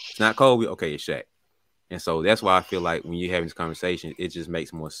Kobe. It's not Kobe. Okay, it's Shaq. And so that's why I feel like when you're having this conversation, it just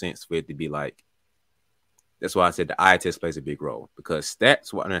makes more sense for it to be like, that's why I said the eye test plays a big role, because not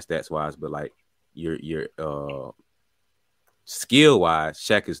stats wise, but like your skill wise,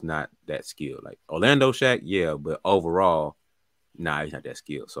 Shaq is not that skilled. Like Orlando Shaq, yeah, but overall, nah, he's not that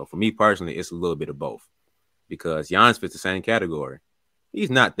skilled. So for me personally, it's a little bit of both, because Giannis fits the same category. He's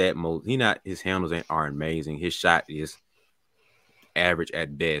not that his handles aren't amazing. His shot is average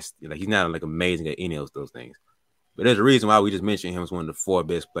at best. Like, he's not like amazing at any of those things. But there's a reason why we just mentioned him as one of the 4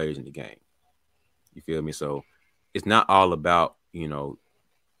 best players in the game. You feel me? So it's not all about, you know,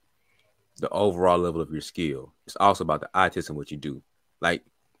 the overall level of your skill. It's also about the eye test and what you do. Like,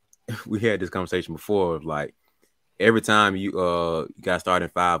 we had this conversation before of like, every time you got starting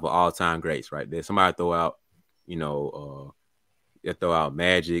 5 of all-time greats, right? There's somebody throw out, you know, they throw out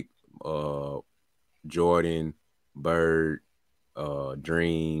Magic, Jordan, Bird,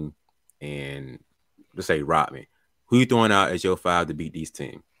 Dream, and let's say Rodman. Who you throwing out as your 5 to beat these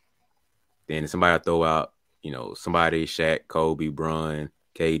teams? Then somebody throw out, you know, somebody, Shaq, Kobe, Bron,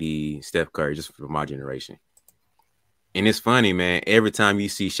 KD, Steph Curry, just from my generation. And it's funny, man. Every time you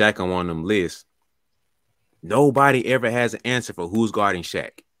see Shaq on one of them lists, nobody ever has an answer for who's guarding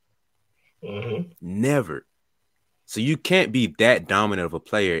Shaq. Mm-hmm. Never. So you can't be that dominant of a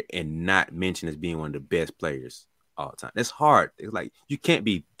player and not mention as being one of the best players all the time. That's hard. It's like, you can't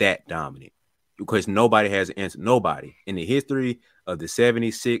be that dominant because nobody has an answer. Nobody in the history of the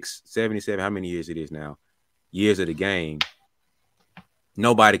 76, 77, how many years it is now, years of the game,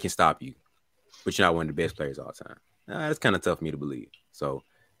 nobody can stop you, but you're not one of the best players all the time. That's kind of tough for me to believe. So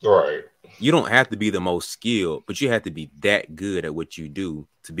right, you don't have to be the most skilled, but you have to be that good at what you do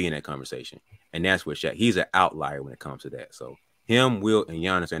to be in that conversation. And that's where Shaq, he's an outlier when it comes to that. So him, Wilt, and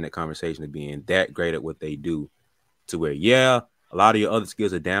Giannis are in that conversation of being that great at what they do, to where, yeah, a lot of your other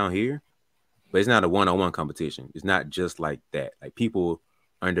skills are down here, but it's not a one-on-one competition. It's not just like that. Like, people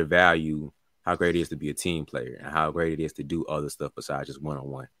undervalue how great it is to be a team player and how great it is to do other stuff besides just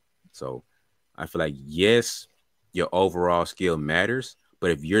one-on-one. So I feel like, yes, your overall skill matters,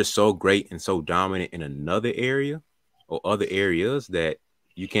 but if you're so great and so dominant in another area or other areas that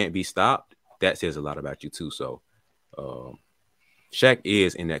you can't be stopped, that says a lot about you too. So Shaq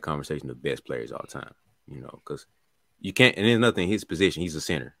is in that conversation of best players all the time, you know, because you can't, and there's nothing in his position. He's a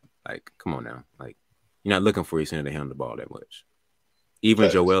center. Like, come on now. Like, you're not looking for your center to handle the ball that much. Even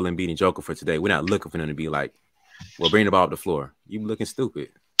Joel Embiid and Joker for today, we're not looking for them to be like, well, bring the ball up the floor. You're looking stupid.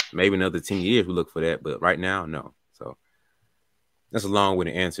 Maybe another 10 years we look for that, but right now, no. So that's along with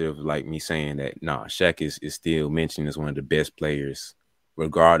the answer of like me saying that, nah, Shaq is still mentioned as one of the best players,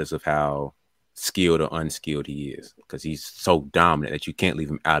 regardless of how skilled or unskilled he is, because he's so dominant that you can't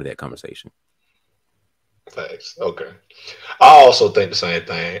leave him out of that conversation. Thanks. Okay. I also think the same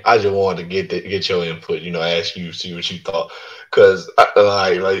thing. I just wanted to get your input, you know, ask you, see what you thought. Because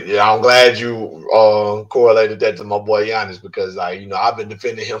I'm glad you correlated that to my boy Giannis, because I've been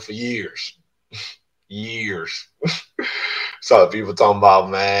defending him for years. So people talking about,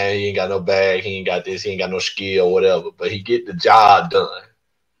 man, he ain't got no bag, he ain't got this, he ain't got no skill, whatever. But he get the job done.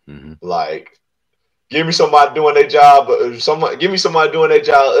 Mm-hmm. Like, give me somebody doing their job, give me somebody doing their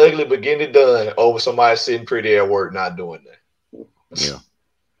job ugly but getting it done over somebody sitting pretty at work not doing that. Yeah.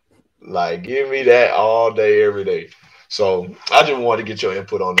 Like, give me that all day, every day. So I just wanted to get your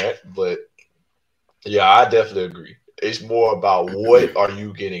input on that. But yeah, I definitely agree. It's more about what are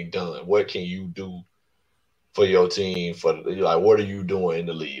you getting done? What can you do for your team? Like, what are you doing in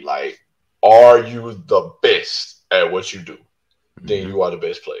the league? Like, are you the best at what you do? Then you are the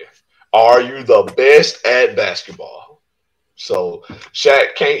best player. Are you the best at basketball? So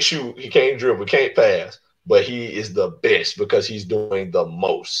Shaq can't shoot, he can't dribble, can't pass, but he is the best because he's doing the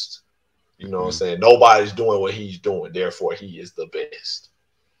most. You know what I'm saying? Nobody's doing what he's doing, therefore he is the best.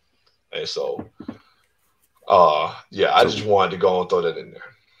 And so, I just wanted to go and throw that in there.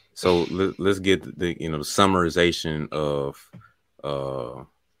 So let's get the summarization of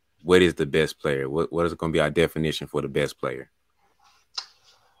what is the best player. What is going to be our definition for the best player?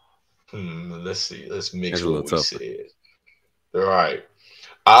 Let's see. Let's mix what we said. All right.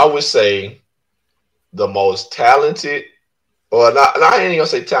 I would say the most talented, or not. I ain't gonna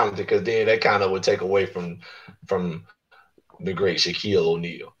say talented because then that kind of would take away from the great Shaquille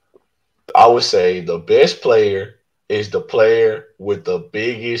O'Neal. I would say the best player is the player with the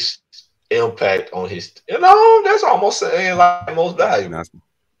biggest impact on his. That's almost saying like most valuable.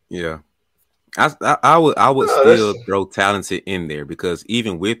 Yeah, I would still throw talented in there because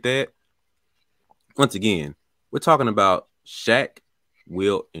even with that, once again, we're talking about Shaq,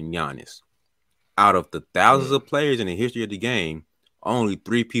 Wilt, and Giannis. Out of the thousands of players in the history of the game, only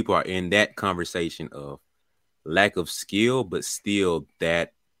 3 people are in that conversation of lack of skill, but still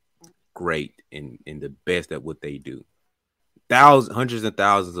that great and the best at what they do. Hundreds and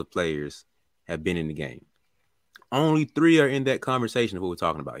thousands of players have been in the game. Only 3 are in that conversation of what we're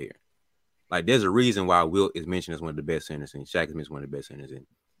talking about here. Like, there's a reason why Wilt is mentioned as one of the best centers, and Shaq is mentioned as one of the best centers, and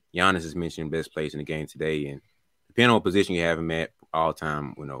Giannis is mentioned best players in the game today. And depending on what position you have him at, all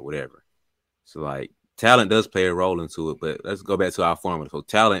time, whatever. So, like, talent does play a role into it, but let's go back to our formula. So,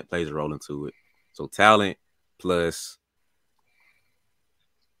 talent plays a role into it. So, talent plus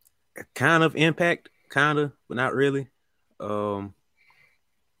kind of impact, but not really. The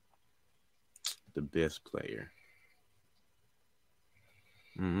best player.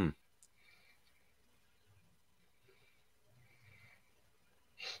 Mm-hmm.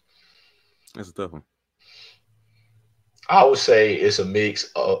 That's a tough one. I would say it's a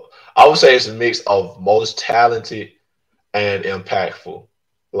mix of most talented and impactful,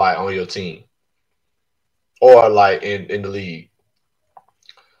 like on your team or like in the league.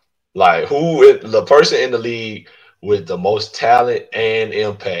 Like, the person in the league with the most talent and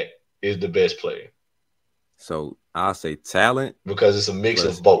impact is the best player. So I'll say talent because it's a mix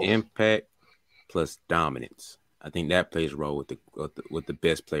of both. Impact plus dominance. I think that plays a role with the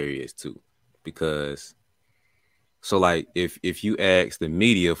best player is too, because so like if you ask the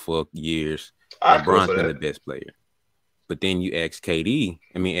media for years, LeBron's been the best player, but then you ask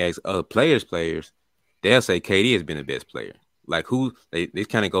ask other players, they'll say KD has been the best player. Like they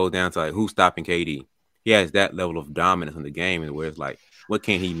kind of go down to like who's stopping KD. He has that level of dominance in the game, and where it's like, what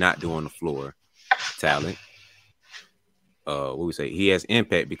can he not do on the floor? Talent. What we say? He has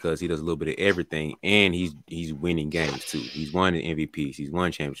impact because he does a little bit of everything, and he's winning games too. He's won the MVPs, he's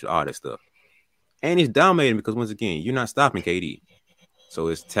won championships, all that stuff, and he's dominating because once again, you're not stopping KD. So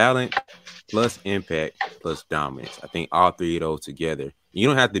it's talent plus impact plus dominance. I think all 3 of those together. You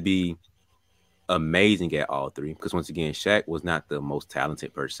don't have to be amazing at all 3 because once again, Shaq was not the most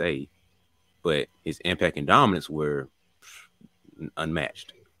talented per se, but his impact and dominance were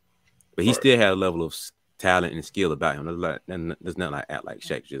unmatched. But he still had a level of talent and skill about him. There's not like act like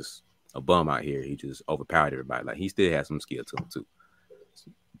Shaq just a bum out here. He just overpowered everybody. Like, he still has some skill to him too.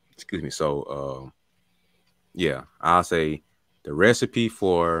 Excuse me. So yeah, I'll say the recipe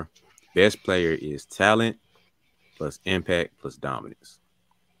for best player is talent plus impact plus dominance.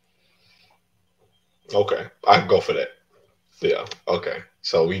 Okay, I can go for that. Yeah. Okay.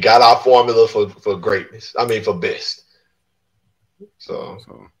 So we got our formula for greatness. I mean, for best. So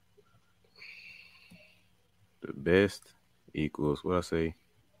the best equals what I say: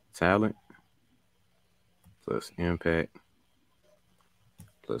 talent plus impact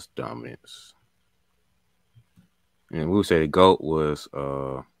plus dominance. And we would say the GOAT was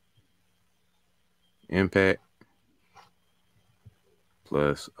impact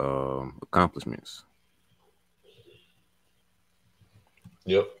plus accomplishments.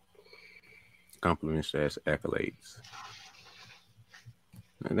 Yep. Compliments as accolades.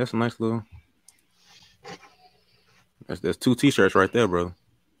 And that's a nice little There's 2 T-shirts right there, bro.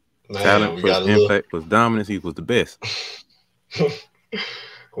 Man, Talent plus impact plus dominance equals the best.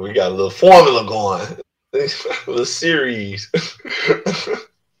 We got a little formula going. A little series.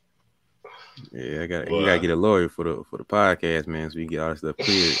 Yeah, you gotta get a lawyer for the podcast, man, so you get all this stuff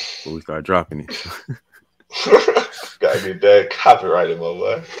cleared before we start dropping it. Gotta get that copyrighted, my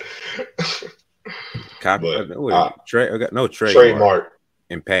boy. Trademark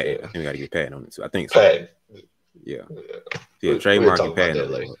and patent. Yeah. I think we gotta get patent on it too. I think so. Patent. Yeah. Trademark and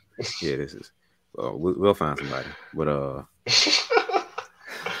patent. Yeah, this is. We'll find somebody, but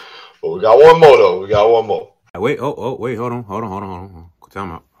But we got one more though. Wait, hold on.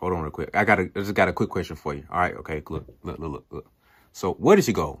 Time out. Hold on real quick. I just got a quick question for you. All right, okay, look. So where did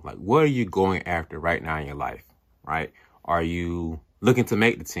you go? Like, what are you going after right now in your life? Right? Are you looking to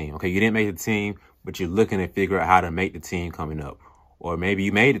make the team? Okay, you didn't make the team, but you're looking to figure out how to make the team coming up. Or maybe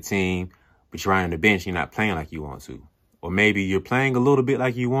you made the team, but you're on the bench, you're not playing like you want to. Or maybe you're playing a little bit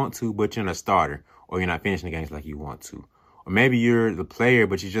like you want to, but you're not a starter, or you're not finishing the games like you want to. Or maybe you're the player,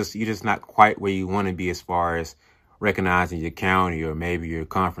 but you're just not quite where you want to be as far as recognizing your county or maybe your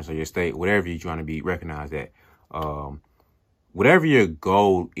conference or your state, whatever you're trying to be recognized at. Whatever your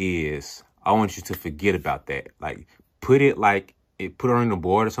goal is, I want you to forget about that. Like, put it on the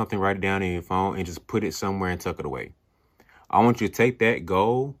board or something, write it down in your phone and just put it somewhere and tuck it away. I want you to take that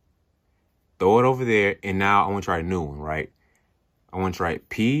goal, throw it over there, and now I want you to write a new one, right? I want you to write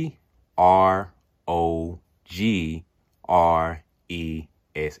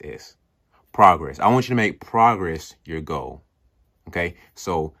PROGRESS. Progress. I want you to make progress your goal. Okay?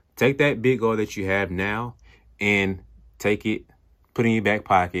 So take that big goal that you have now and take it, put it in your back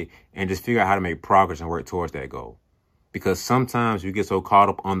pocket, and just figure out how to make progress and work towards that goal. Because sometimes we get so caught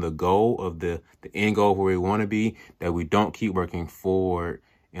up on the goal of the end goal where we want to be that we don't keep working forward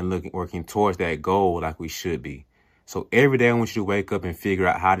and working towards that goal like we should be. So every day I want you to wake up and figure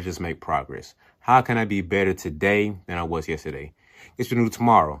out how to just make progress. How can I be better today than I was yesterday? It's new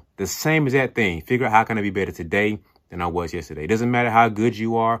tomorrow. The same exact thing. Figure out how can I be better today than I was yesterday. It doesn't matter how good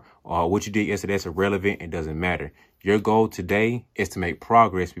you are or what you did yesterday. It's irrelevant. It doesn't matter. Your goal today is to make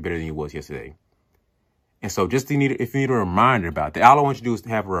progress, be better than you was yesterday. And so if you need a reminder about that, all I want you to do is to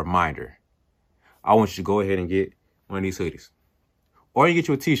have a reminder. I want you to go ahead and get one of these hoodies. Or you get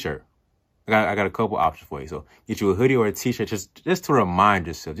you a t-shirt. I got a couple options for you. So get you a hoodie or a t-shirt just to remind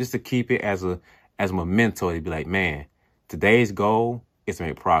yourself, just to keep it as a memento to be like, man, today's goal is to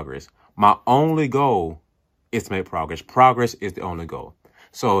make progress. My only goal is to make progress. Progress is the only goal.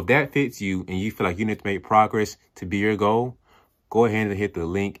 So if that fits you and you feel like you need to make progress to be your goal, go ahead and hit the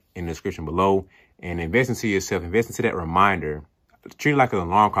link in the description below and invest into yourself. Invest into that reminder. Treat it like an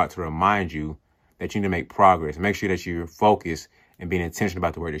alarm clock to remind you that you need to make progress. Make sure that you're focused and being intentional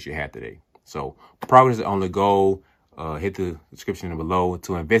about the work that you had today. So progress is the only goal. Hit the description below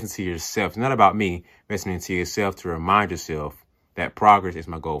to invest into yourself. It's not about me. Investing into yourself to remind yourself that progress is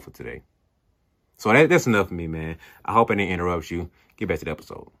my goal for today. So that's enough for me, man. I hope I didn't interrupt you. Get back to the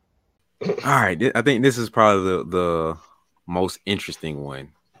episode. All right. I think this is probably the most interesting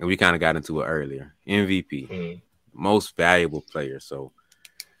one. And we kind of got into it earlier. MVP, most valuable player. So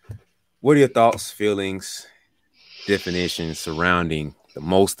what are your thoughts, feelings, definitions surrounding the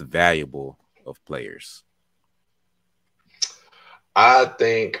most valuable of players? I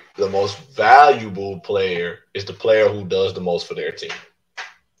think the most valuable player is the player who does the most for their team.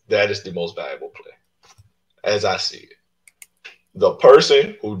 That is the most valuable player, as I see it. The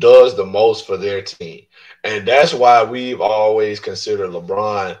person who does the most for their team. And that's why we've always considered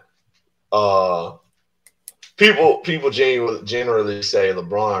LeBron. People generally say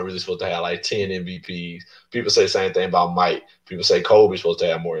LeBron really supposed to have like 10 MVPs. People say the same thing about Mike. People say Kobe's supposed to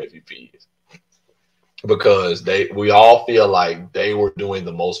have more MVPs. Because we all feel like they were doing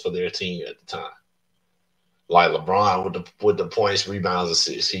the most for their team at the time. Like LeBron with the points, rebounds,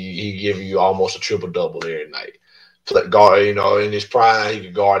 assists, he give you almost a triple double every night. Guard, in his prime, he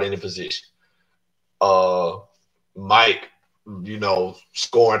could guard any position. Mike,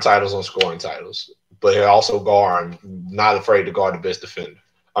 scoring titles on scoring titles, but he also not afraid to guard the best defender.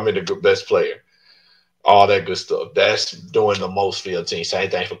 The best player. All that good stuff. That's doing the most for your team. Same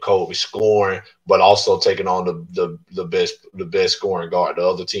thing for Kobe, scoring, but also taking on the best scoring guard, the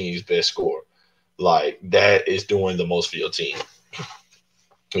other team's best scorer. Like that is doing the most for your team.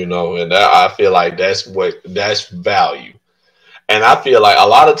 And I feel like that's value. And I feel like a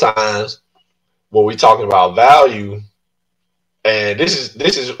lot of times when we're talking about value, and this is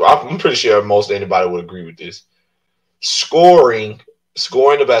I'm pretty sure most anybody would agree with this. Scoring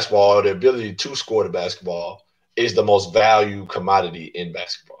the basketball, the ability to score the basketball is the most valued commodity in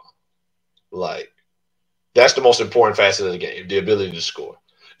basketball. Like That's the most important facet of the game, the ability to score.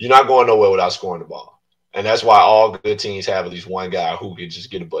 You're not going nowhere without scoring the ball. And that's why all good teams have at least one guy who can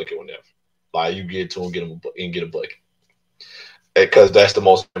just get a bucket whenever. Like you get to him, get a bucket. Because that's the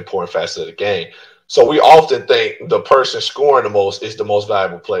most important facet of the game. So we often think the person scoring the most is the most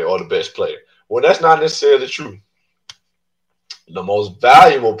valuable player or the best player. Well, that's not necessarily true. The most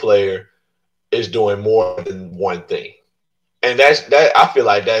valuable player is doing more than one thing. And that's that. I feel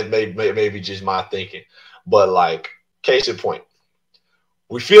like that may be just my thinking. But like, case in point,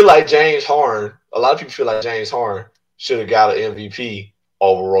 we feel like James Harden, a lot of people feel like James Harden should have got an MVP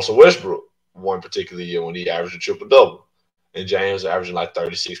over Russell Westbrook one particular year when he averaged a triple-double. And James was averaging like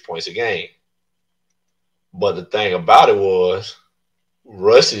 36 points a game. But the thing about it was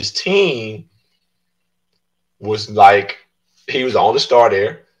Russ's team was like, he was the only star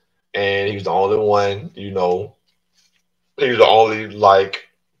there, and he was the only one, he was the only like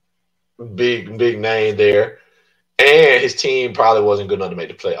big name there. And his team probably wasn't good enough to make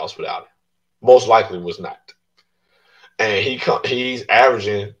the playoffs without him. Most likely was not. And he's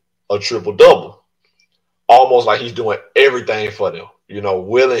averaging a triple-double. Almost like he's doing everything for them.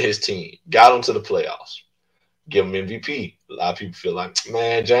 Willing his team. Got them to the playoffs. Give him MVP. A lot of people feel like,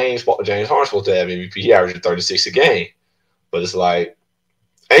 man, James Harden's supposed to have MVP. He averaged 36 a game. But it's like,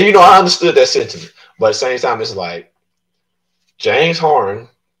 and I understood that sentiment. But at the same time, it's like, James Harden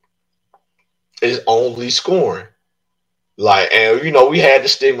is only scoring. Like, and we had the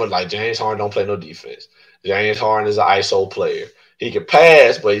stigma like James Harden don't play no defense. James Harden is an ISO player. He can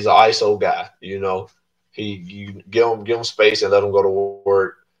pass, but he's an ISO guy. You give him space and let him go to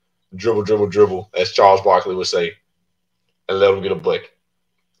work, dribble, as Charles Barkley would say, and let him get a bucket.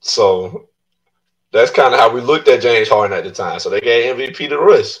 So that's kind of how we looked at James Harden at the time. So they gave MVP to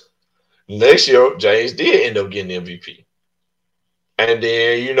Russ. Next year, James did end up getting MVP. And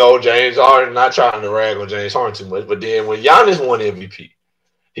then, James Harden, not trying to rag on James Harden too much, but then when Giannis won MVP,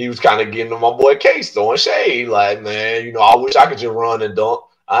 he was kind of getting on my boy Case, throwing shade. Like, man, I wish I could just run and dunk.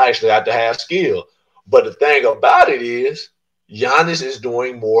 I actually have to have skill. But the thing about it is, Giannis is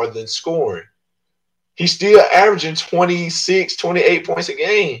doing more than scoring. He's still averaging 26, 28 points a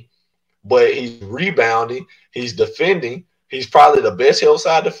game, but he's rebounding. He's defending. He's probably the best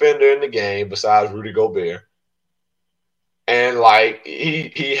hillside defender in the game besides Rudy Gobert. And like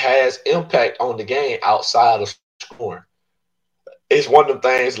he has impact on the game outside of scoring. It's one of them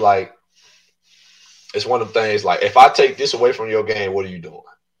things like if I take this away from your game, what are you doing?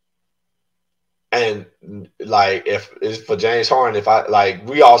 And like if it's for James Harden,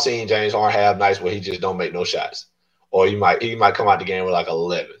 we all seen James Harden have nights where he just don't make no shots. Or he might come out the game with like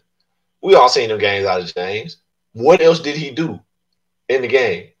 11. We all seen them games out of James. What else did he do in the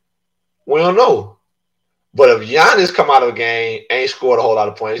game? We don't know. But if Giannis come out of a game, ain't scored a whole lot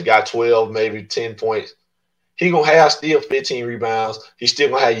of points, got 12, maybe 10 points, he going to have still 15 rebounds. He's still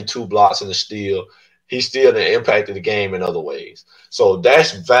going to have you 2 blocks and a steal. He's still the impact of the game in other ways. So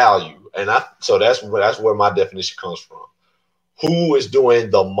that's value. And that's where my definition comes from. Who is doing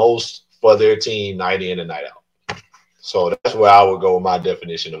the most for their team night in and night out? So that's where I would go with my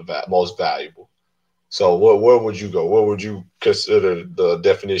definition of most valuable. So where would you go? What would you consider the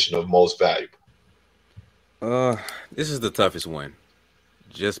definition of most valuable? This is the toughest one,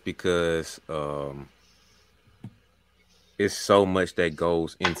 just because it's so much that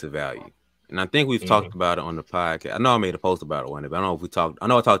goes into value, and I think we've talked about it on the podcast. I know I made a post about it one day, but I don't know if we talked. I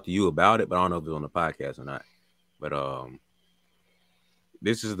know I talked to you about it, but I don't know if it was on the podcast or not. But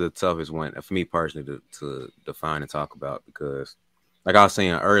this is the toughest one for me personally to define and talk about because, like I was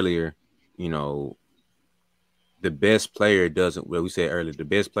saying earlier, the best player doesn't. Well, we said earlier, the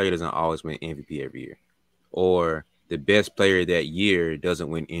best player doesn't always win MVP every year. Or the best player that year doesn't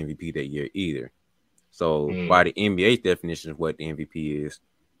win MVP that year either. So by the NBA's definition of what the MVP is,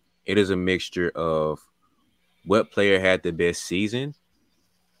 it is a mixture of what player had the best season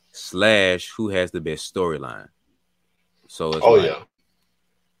 / who has the best storyline. So it's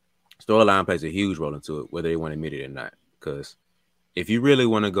storyline plays a huge role into it, whether they want to admit it or not. Because if you really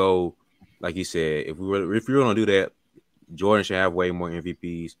want to go, like you said, if you want to do that, Jordan should have way more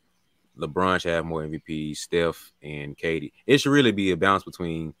MVPs. LeBron should have more MVPs, Steph and KD. It should really be a balance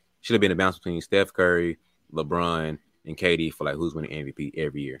between Steph Curry, LeBron, and KD for like who's winning MVP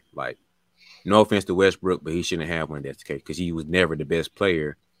every year. Like, no offense to Westbrook, but he shouldn't have one. That's the case because he was never the best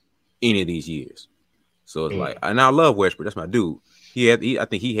player any of these years. So it's like, and I love Westbrook. That's my dude. I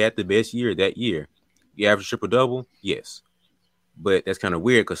think he had the best year that year. He averaged triple-double, yes. But that's kind of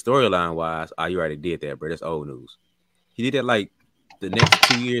weird because storyline-wise, you already did that, bro. That's old news. He did that like the next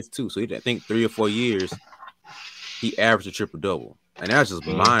 2 years too. So I think 3 or 4 years, he averaged a triple-double. And that's just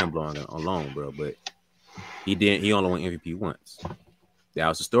mind-blowing alone, bro. But He only won MVP once. That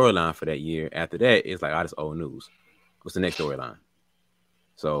was the storyline for that year. After that, it's like, that's old news. What's the next storyline?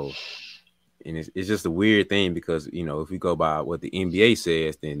 So, and it's just a weird thing because, if we go by what the NBA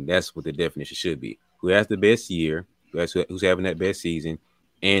says, then that's what the definition should be. Who has the best year, who's having that best season,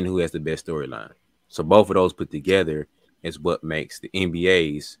 and who has the best storyline. So both of those put together is what makes the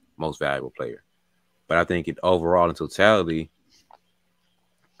NBA's most valuable player. But I think overall in totality,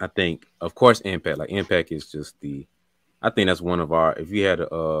 I think, of course, impact. Like, impact is just I think that's one of our. If you had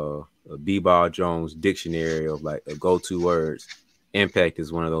a B-Ball Jones dictionary of like go-to words, impact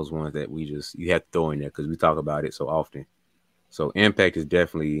is one of those ones that you have to throw in there because we talk about it so often. So impact is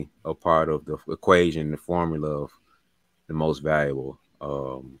definitely a part of the equation, the formula of the most valuable.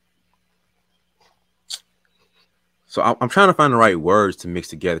 So I'm trying to find the right words to mix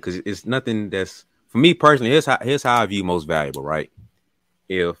together because it's nothing that's, for me personally, here's how I view most valuable, right?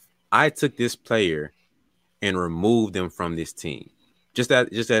 If I took this player and removed them from this team, just as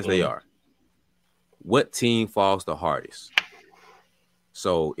they are, what team falls the hardest?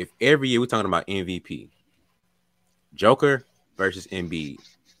 So if every year we're talking about MVP, Joker versus Embiid,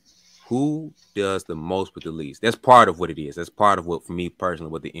 who does the most with the least? That's part of what it is. That's part of what, for me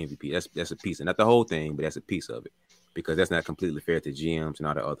personally, what the MVP. That's a piece, and not the whole thing, but that's a piece of it, because that's not completely fair to GMs and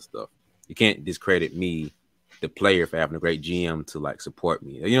all that other stuff. You can't discredit me, the player, for having a great GM to like support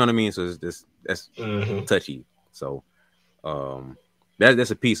me. You know what I mean? So that's touchy. So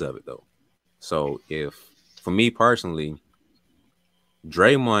that's a piece of it though. So for me personally,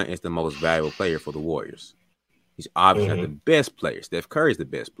 Draymond is the most valuable player for the Warriors. He's obviously not the best player. Steph Curry is the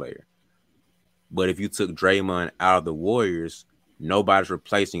best player. But if you took Draymond out of the Warriors, nobody's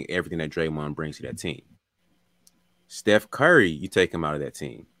replacing everything that Draymond brings to that team. Steph Curry, you take him out of that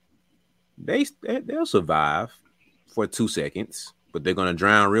team, they'll survive for 2 seconds, but they're going to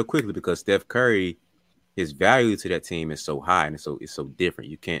drown real quickly because Steph Curry, his value to that team is so high and it's so different.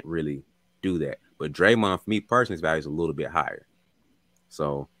 You can't really do that. But Draymond, for me personally, his value is a little bit higher.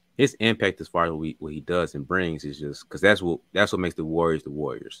 So his impact as far as what he does and brings is just because that's what makes the Warriors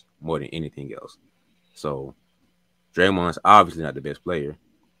more than anything else. So Draymond's obviously not the best player,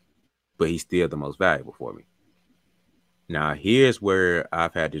 but he's still the most valuable for me. Now, here's where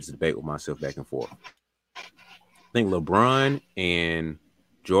I've had this debate with myself back and forth. I think LeBron and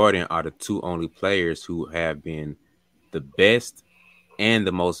Jordan are the two only players who have been the best and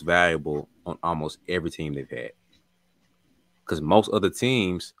the most valuable on almost every team they've had. Because most other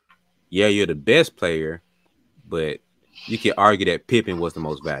teams, yeah, you're the best player, but you can argue that Pippen was the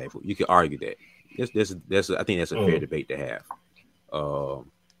most valuable. You can argue that. I think that's a fair debate to have.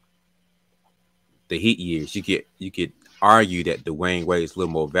 The Heat years, you could argue that Dwayne Wade is a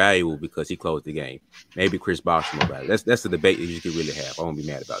little more valuable because he closed the game. Maybe Chris Bosh more valuable. That's the debate that you could really have. I won't be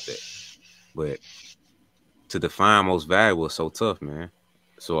mad about that. But to define most valuable is so tough, man.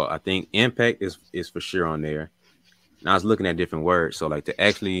 So I think impact is for sure on there. And I was looking at different words. So like to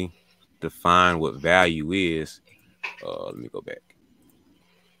actually define what value is, let me go back.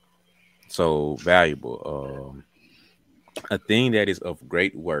 So valuable, a thing that is of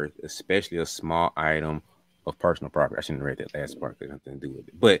great worth, especially a small item of personal property. I shouldn't have read that last part because it has nothing to do with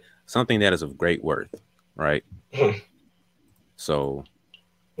it. But something that is of great worth, right? So,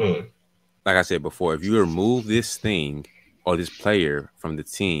 like I said before, if you remove this thing or this player from the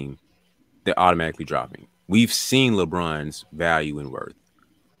team, they're automatically dropping. We've seen LeBron's value and worth.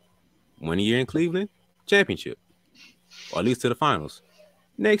 1 year in Cleveland, championship, or at least to the finals.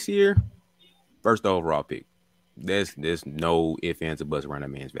 Next year, first overall pick. There's no ifs, ands, or buts around that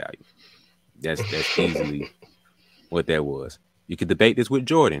man's value. That's easily what that was. You could debate this with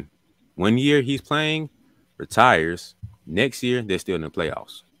Jordan. 1 year he's playing, retires. Next year, they're still in the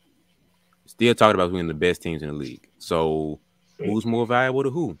playoffs. Still talking about being the best teams in the league. So who's more valuable to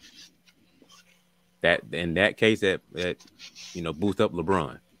who? That in that case, that boost up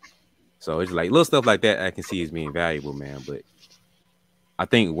LeBron. So it's like little stuff like that I can see as being valuable, man. But I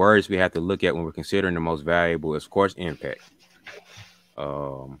think words we have to look at when we're considering the most valuable is, of course, impact.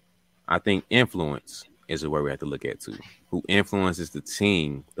 I think influence is the word we have to look at too. Who influences the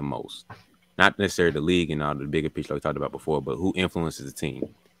team the most? Not necessarily the league and all the bigger picture like we talked about before, but who influences the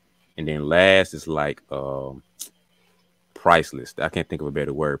team? And then last is like priceless. I can't think of a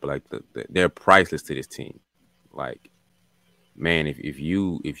better word, but like they're priceless to this team. Like, man, if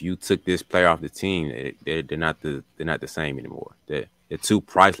you took this player off the team, they're not the same anymore. They're too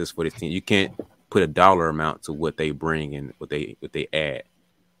priceless for this team. You can't put a dollar amount to what they bring and what they add.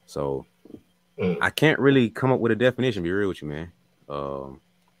 So I can't really come up with a definition. Be real with you, man.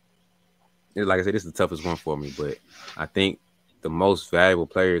 Like I said, this is the toughest one for me, but I think the most valuable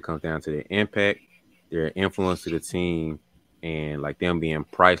player comes down to their impact their influence to the team and like them being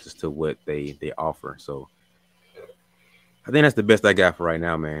priceless to what they offer. So I think that's the best I got for right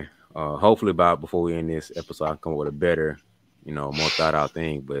now, man. Hopefully before we end this episode, I can come up with a better, more thought out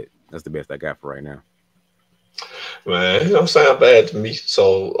thing. But that's the best I got for right now. Man, it don't sound bad to me.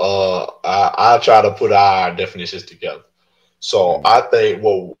 So I try to put our definitions together. So I think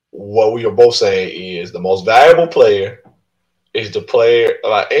what we are both saying is the most valuable player is the player.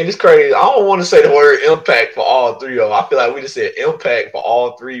 Like, and it's crazy. I don't want to say the word impact for all three of them. I feel like we just said impact for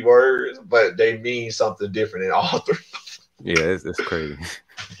all three words, but they mean something different in all three. Yeah, it's crazy.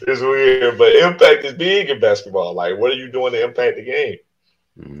 It's weird, but impact is big in basketball. Like, what are you doing to impact the game?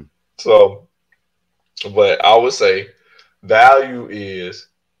 Mm-hmm. So, but I would say value is,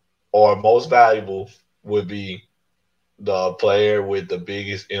 or most valuable would be the player with the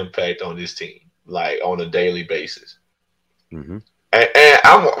biggest impact on this team, like on a daily basis. Mm-hmm. And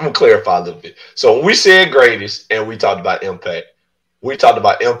I'm going to clarify a little bit. So when we said greatest and we talked about impact, we talked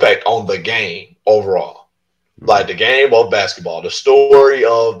about impact on the game overall. Mm-hmm. Like the game of basketball, the story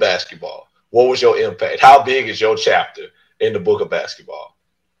of basketball. What was your impact? How big is your chapter in the book of basketball?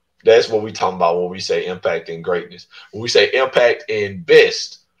 That's what we talking about when we say impact and greatness. When we say impact in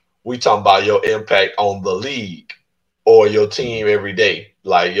best, we talking about your impact on the league or your team every day.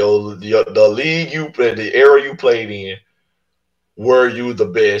 Like the league you played, the era you played in, were you the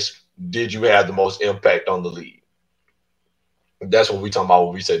best? Did you have the most impact on the league? That's what we talking about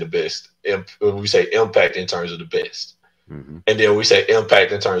when we say the best. When we say impact in terms of the best. Mm-hmm. And then we say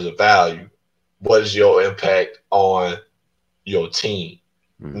impact in terms of value. What is your impact on your team?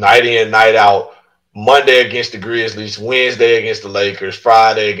 Mm-hmm. Night in, night out, Monday against the Grizzlies, Wednesday against the Lakers,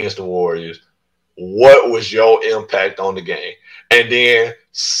 Friday against the Warriors. What was your impact on the game? And then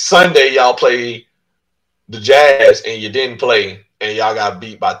Sunday, y'all play the Jazz and you didn't play and y'all got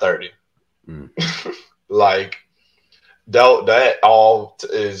beat by 30. Mm. Like that all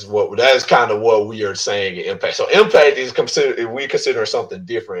is that is kind of what we are saying in impact. So impact is we consider something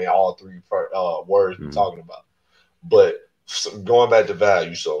different in all three words we're talking about. But going back to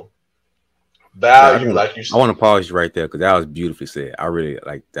value, so value, like you said. I want to pause you right there because that was beautifully said. I really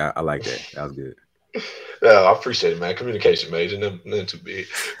like that. I like that. That was good. Yeah, I appreciate it, man. Communication major, nothing too big.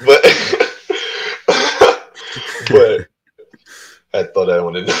 But but I had to throw that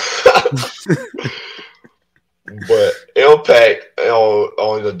one in. But impact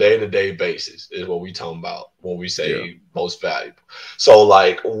on a day-to-day basis is what we talking about when we say most valuable. So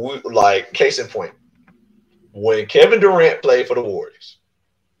like case in point, when Kevin Durant played for the Warriors,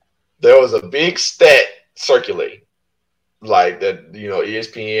 there was a big stat circulating, like that,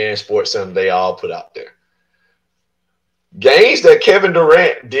 ESPN, Sports Center, they all put out there. Games that Kevin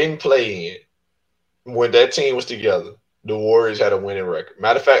Durant didn't play in when that team was together, the Warriors had a winning record.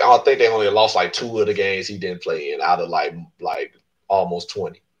 Matter of fact, I think they only lost like 2 of the games he didn't play in out of like almost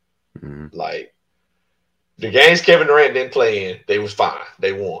 20. Mm-hmm. Like the games Kevin Durant didn't play in, they was fine.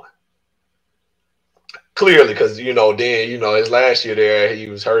 They won. Clearly, because, then, his last year there, he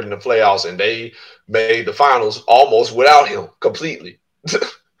was hurt in the playoffs and they made the finals almost without him completely.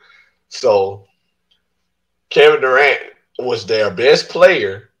 So Kevin Durant was their best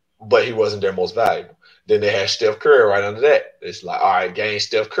player, but he wasn't their most valuable. Then they had Steph Curry right under that. It's like, all right, games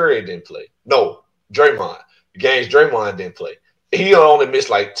Steph Curry didn't play. No, Draymond. Games Draymond didn't play. He only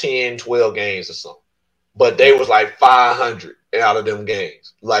missed like 10, 12 games or something. But they was like 500 out of them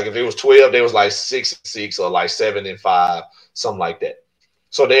games. Like if it was 12, they was like 6-6 or like 7-5, something like that.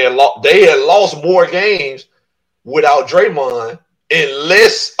 So they had lost more games without Draymond in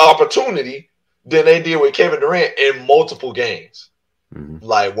less opportunity than they did with Kevin Durant in multiple games. Mm-hmm.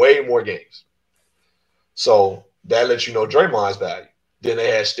 Like way more games. So that lets you know Draymond's value. Then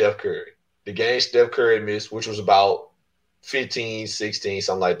they had Steph Curry. The game Steph Curry missed, which was about 15, 16,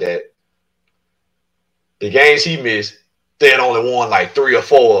 something like that. The games he missed, they had only won like 3 or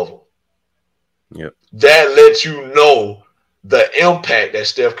 4 of them. Yep. That lets you know the impact that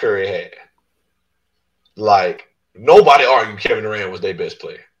Steph Curry had. Like, nobody argued Kevin Durant was their best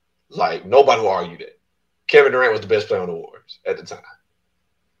player. Like, nobody will argue that. Kevin Durant was the best player on the Warriors at the time.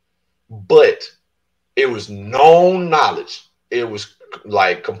 But it was known knowledge. It was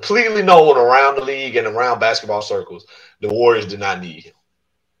like completely known around the league and around basketball circles. The Warriors did not need him.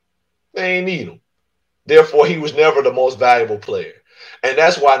 They ain't need him. Therefore, he was never the most valuable player. And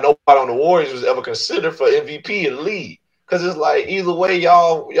that's why nobody on the Warriors was ever considered for MVP of the league. Because it's like, either way,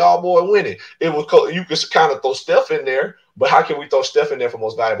 y'all boy winning. It was you could kind of throw Steph in there, but how can we throw Steph in there for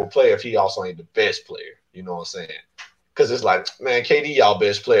most valuable player if he also ain't the best player? You know what I'm saying? Because it's like, man, KD, y'all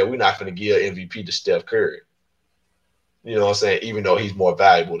best player. We're not going to give MVP to Steph Curry. You know what I'm saying? Even though he's more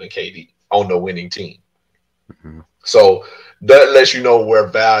valuable than KD. on the winning team. Mm-hmm. So that lets you know where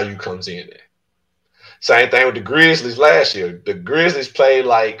value comes in there. Same thing with the Grizzlies last year. The Grizzlies played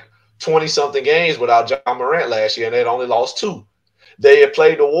like 20-something games without Ja Morant last year, and they'd only lost 2. They had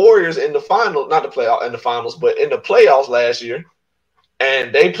played the Warriors in the final, not the playoff in the finals, but in the playoffs last year,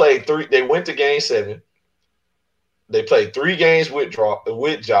 and they played 3. They went to Game 7. They played 3 games with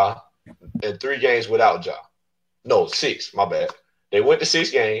Ja and 3 games without Ja. No, 6. My bad. They went to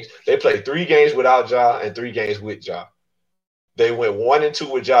 6 games. They played 3 games without Ja and 3 games with Ja. They went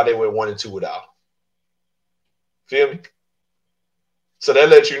 1-2 with Ja. They went 1-2 without. Feel me? So that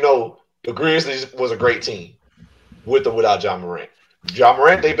lets you know the Grizzlies was a great team with or without Ja Morant. Ja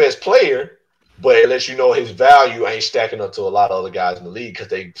Morant, their best player, but it lets you know his value ain't stacking up to a lot of other guys in the league because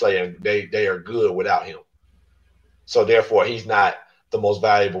they are good without him. So therefore, he's not the most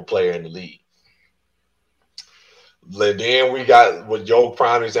valuable player in the league. Then we got with your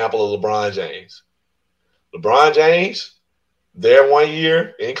prime example of LeBron James. LeBron James, there 1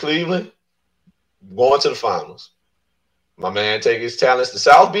 year in Cleveland, going to the finals. My man take his talents to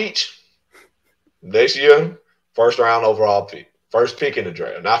South Beach. Next year, first round overall pick. First pick in the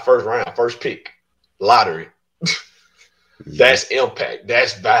draft. Not first round, first pick. Lottery. That's impact.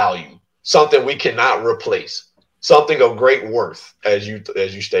 That's value. Something we cannot replace. Something of great worth, as you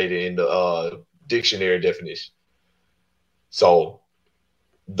stated in the dictionary definition. So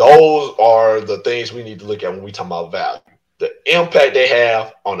those are the things we need to look at when we talk about value. The impact they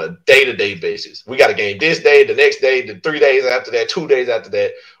have on a day-to-day basis. We got a game this day, the next day, the 3 days after that, 2 days after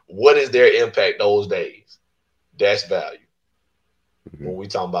that. What is their impact those days? That's value when we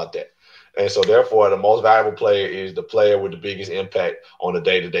talk about that. And so, therefore, the most valuable player is the player with the biggest impact on a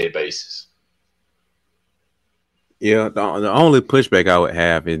day-to-day basis. Yeah, the only pushback I would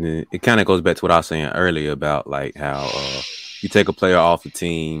have, and it kind of goes back to what I was saying earlier about like how you take a player off the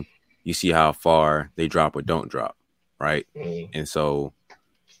team, you see how far they drop or don't drop. Right. Mm-hmm. And so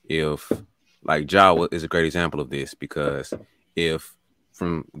if like Ja is a great example of this, because if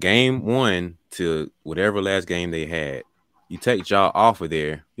from game 1 to whatever last game they had, you take Ja off of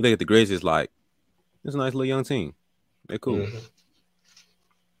there, you look at the Grizzlies like, it's a nice little young team. They're cool. Mm-hmm.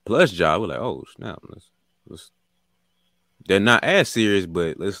 Plus Ja, we're like, oh snap. Let's, they're not as serious,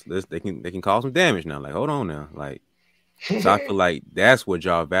 but they can cause some damage now. Like, hold on now. Like, so I feel like that's what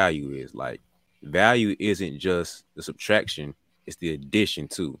Ja value is. Like, value isn't just the subtraction; it's the addition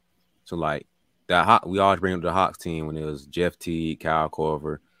too. So, like we always bring up the Hawks team when it was Jeff Teague, Kyle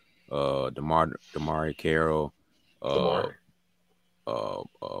Korver, DeMarre Carroll, Paul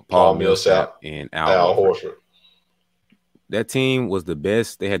Millsap, and Al Horford. That team was the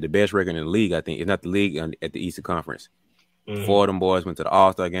best. They had the best record in the league, I think. If not the league, at the Eastern Conference. Mm-hmm. 4 of them boys went to the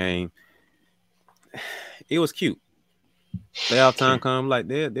All-Star game. It was cute. Playoff time come, like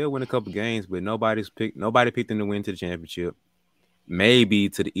they'll win a couple games, but nobody picked them to win to the championship. Maybe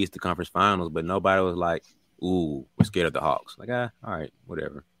to the Eastern Conference Finals, but nobody was like, "Ooh, we're scared of the Hawks." Like, all right,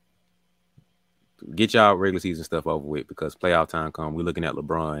 whatever. Get y'all regular season stuff over with, because playoff time come, we're looking at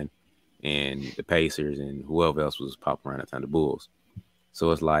LeBron and the Pacers and whoever else was popping around that time, the Bulls.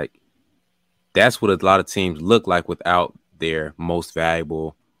 So it's like that's what a lot of teams look like without their most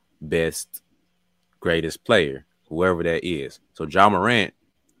valuable, best, greatest player, whoever that is. So Ja Morant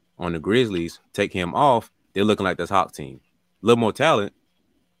on the Grizzlies, take him off, they're looking like this Hawks team. A little more talent,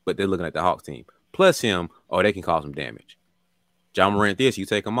 but they're looking at the Hawks team. Plus him, they can cause some damage. Ja Morant you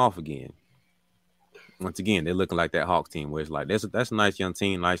take him off again. Once again, they're looking like that Hawks team, where it's like, that's a nice young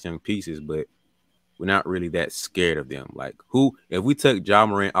team, nice young pieces, but we're not really that scared of them. Like, if we took Ja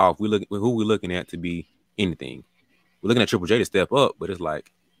Morant off, who we looking at to be anything? We're looking at Triple J to step up, but it's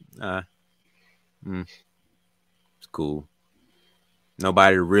like, it's cool.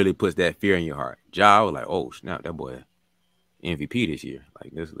 Nobody really puts that fear in your heart. Ja was like, oh snap, that boy MVP this year.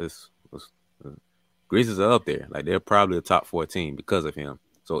 Like, let's Grizzlies are up there. Like, they're probably a top 4 team because of him.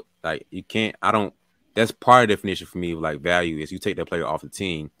 So like, that's part of the definition for me of like value is you take that player off the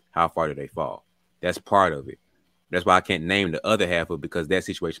team, how far do they fall? That's part of it. That's why I can't name the other half of it, because that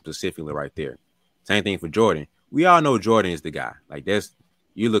situation specifically right there. Same thing for Jordan. We all know Jordan is the guy. Like,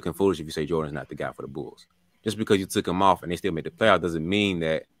 you're looking foolish if you say Jordan's not the guy for the Bulls. Just because you took him off and they still made the playoff doesn't mean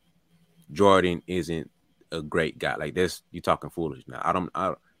that Jordan isn't a great guy. Like, you're talking foolish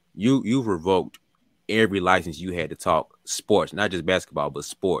now. You've revoked every license you had to talk sports, not just basketball, but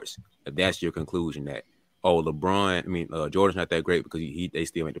sports. If that's your conclusion that, Jordan's not that great because they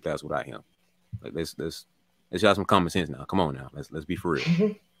still made the playoffs without him. Like, let's have some common sense now. Come on now. Let's be for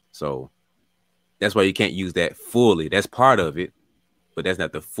real. So that's why you can't use that fully. That's part of it, but that's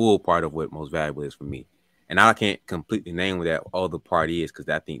not the full part of what most valuable is for me. And I can't completely name what that other part is because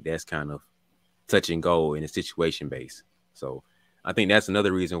I think that's kind of touch and go and it's situation based. So I think that's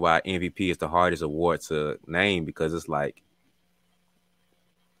another reason why MVP is the hardest award to name, because it's like,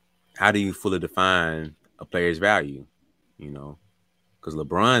 how do you fully define a player's value? You know, because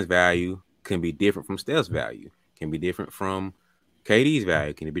LeBron's value can be different from Steph's value, can be different from KD's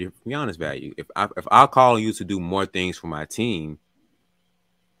value, can be different from Giannis' value. If I call you to do more things for my team,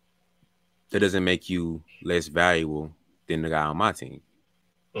 that doesn't make you less valuable than the guy on my team.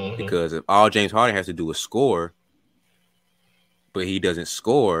 Mm-hmm. Because if all James Harden has to do is score, but he doesn't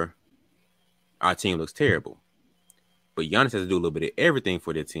score, our team looks terrible. But Giannis has to do a little bit of everything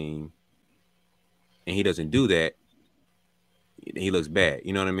for the team, and he doesn't do that, he looks bad.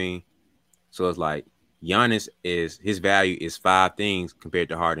 You know what I mean? So it's like Giannis his value is 5 things compared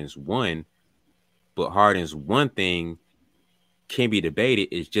to Harden's 1, but Harden's 1 thing can be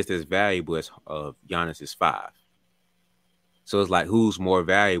debated is just as valuable as Giannis's 5. So it's like, who's more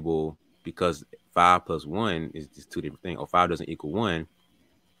valuable, because 5 plus 1 is just 2 different things. Or 5 doesn't equal 1.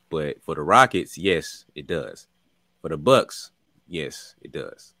 But for the Rockets, yes, it does. For the Bucks, yes, it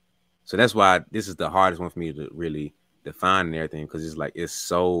does. So that's why this is the hardest one for me to really define and everything, because it's like, it's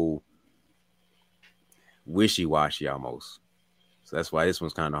so wishy-washy almost. So that's why this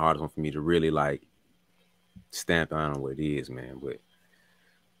one's kind of the hardest one for me to really like stamp on what it is, man. But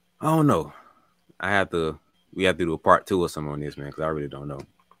I don't know. We have to do a part 2 or something on this, man, because I really don't know.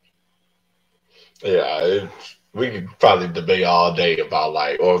 Yeah, we could probably debate all day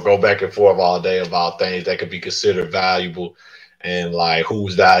about or go back and forth all day about things that could be considered valuable, and like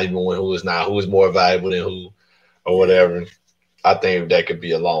who's valuable and who is not, who's more valuable than who, or whatever. I think that could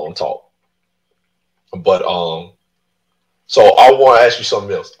be a long talk. But so I want to ask you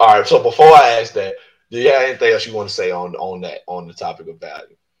something else. All right, so before I ask that, do you have anything else you want to say on the topic of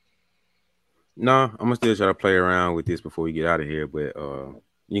value? No, I'm gonna still try to play around with this before we get out of here, but you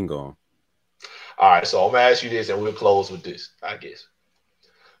can go on. All right, so I'm gonna ask you this, and we'll close with this, I guess.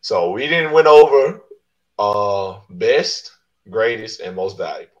 So we didn't went over best, greatest, and most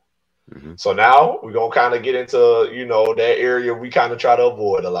valuable. Mm-hmm. So now we're gonna kind of get into that area we kind of try to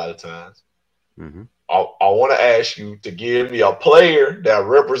avoid a lot of times. Mm-hmm. I want to ask you to give me a player that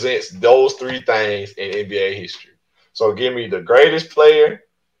represents those 3 things in NBA history. So give me the greatest player,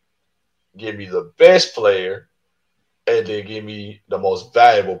 give me the best player, and then give me the most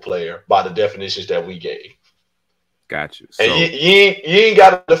valuable player by the definitions that we gave. Got you. So, and you ain't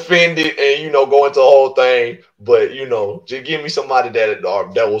got to defend it and go into the whole thing, but just give me somebody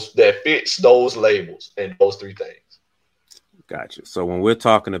that fits those labels and those 3 things. Gotcha. So when we're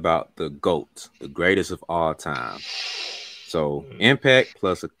talking about the GOAT, the greatest of all time, so impact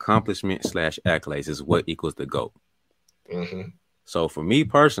plus accomplishment / accolades is what equals the GOAT. Mm-hmm. So for me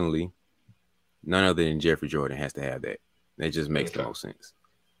personally, none other than Jeffrey Jordan has to have that. That just makes the most sense.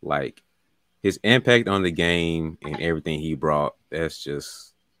 Like, his impact on the game and everything he brought, that's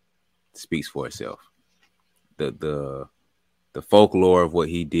just speaks for itself. The folklore of what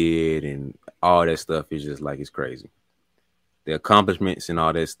he did and all that stuff is just like, it's crazy. The accomplishments and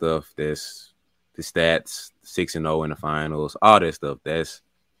all that stuff, that's the stats, 6-0 in the finals, all that stuff, it's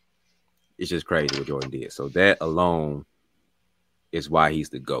just crazy what Jordan did. So that alone is why he's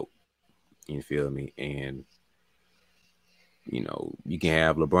the GOAT. You feel me? And you can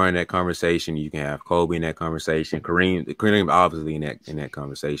have LeBron in that conversation, you can have Kobe in that conversation, Kareem obviously in that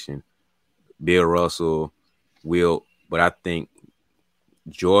conversation, Bill Russell, Wilt, but I think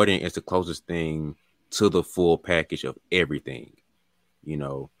Jordan is the closest thing to the full package of everything,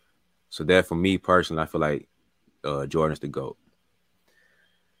 So that, for me personally, I feel like Jordan's the GOAT.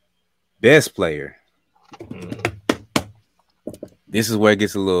 Best player. This is where it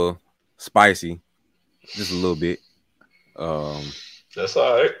gets a little spicy, just a little bit. That's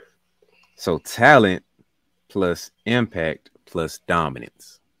all right. So talent plus impact plus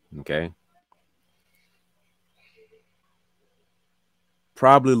dominance. Okay.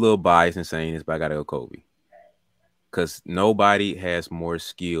 Probably a little biased in saying this, but I gotta go Kobe. Because nobody has more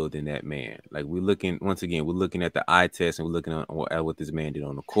skill than that man. Like, we're looking at the eye test and we're looking at what this man did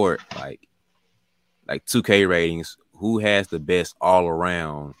on the court. Like 2K ratings, who has the best all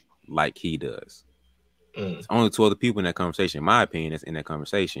around like he does? There's only 2 other people in that conversation, in my opinion, that's in that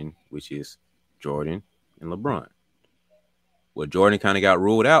conversation, which is Jordan and LeBron. Well, Jordan kind of got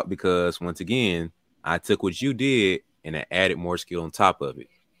ruled out because, once again, I took what you did and I added more skill on top of it.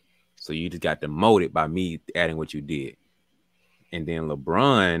 So you just got demoted by me adding what you did. And then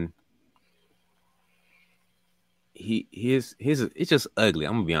LeBron, it's just ugly.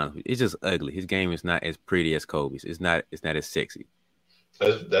 I'm gonna be honest with you. It's just ugly. His game is not as pretty as Kobe's. It's not as sexy.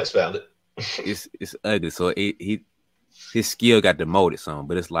 That's valid. it's ugly. So his skill got demoted some,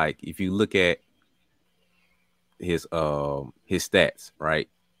 but it's like if you look at his stats, right?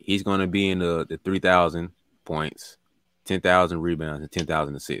 He's gonna be in the 3,000 points, 10,000 rebounds, and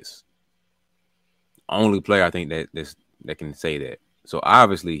 10,000 assists. Only player I think that can say that. So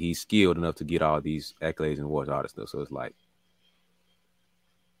obviously he's skilled enough to get all these accolades and awards, all this stuff. So it's like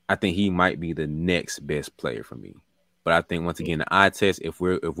I think he might be the next best player for me. But I think once again the eye test, if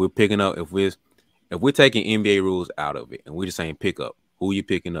we're picking up, if we're taking NBA rules out of it and we're just saying pick up, who you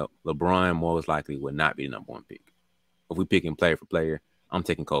picking up, LeBron most likely would not be the number one pick. If we picking player for player, I'm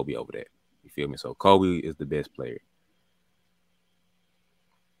taking Kobe over that. You feel me? So Kobe is the best player.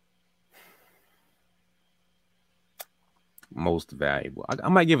 Most valuable. I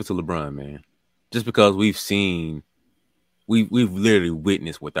might give it to LeBron, man. Just because we've literally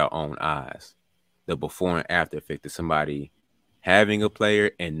witnessed with our own eyes the before and after effect of somebody having a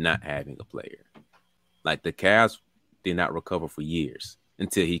player and not having a player. Like the Cavs did not recover for years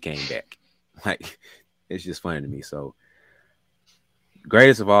until he came back. Like it's just funny to me. So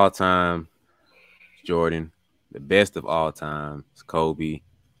greatest of all time, Jordan. The best of all time is Kobe.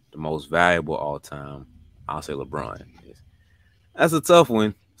 The most valuable all time, I'll say LeBron. That's a tough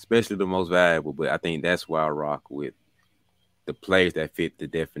one, especially the most valuable. But I think that's why I rock with the players that fit the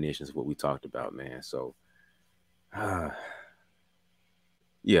definitions of what we talked about, man. So,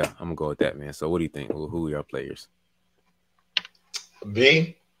 yeah, I'm gonna go with that, man. So, what do you think? Who are your players?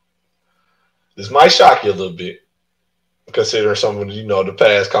 B. This might shock you a little bit, considering some of the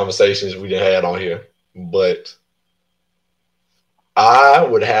past conversations we done had on here, but I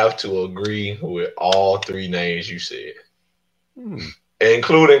would have to agree with all three names you said,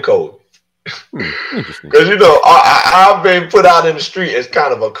 including Kobe. Interesting. Because I've been put out in the street as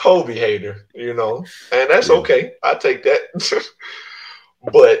kind of a Kobe hater, and that's okay. I take that.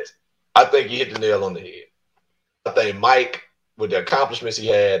 But I think he hit the nail on the head. I think Mike, with the accomplishments he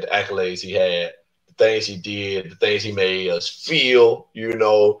had, the accolades he had, the things he did, the things he made us feel,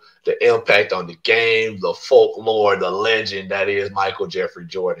 the impact on the game, the folklore, the legend that is Michael Jeffrey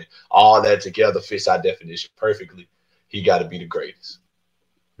Jordan, all that together fits our definition perfectly. He got to be the greatest.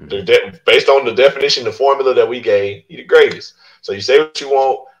 Based on the definition, the formula that we gave, he the greatest. So you say what you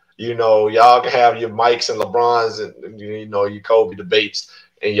want, y'all can have your Mikes and LeBrons and your Kobe debates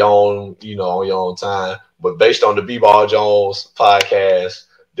in your own, on your own time. But based on the B-Ball Jones podcast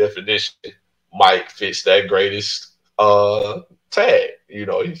definition, Mike fits that greatest tag.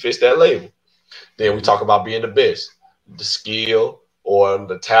 He fits that label. Then we talk about being the best, the skill or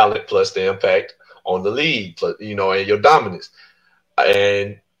the talent plus the impact on the league, plus, and your dominance.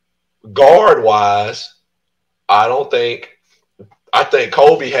 And guard-wise, I think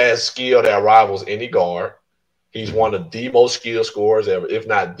Kobe has skill that rivals any guard. He's one of the most skilled scorers ever, if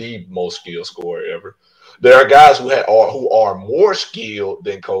not the most skilled scorer ever. There are guys who are more skilled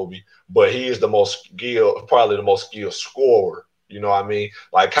than Kobe, but he is the most skilled, probably the most skilled scorer. You know what I mean?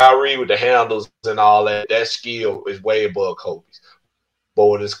 Like Kyrie with the handles and all that, that skill is way above Kobe's. But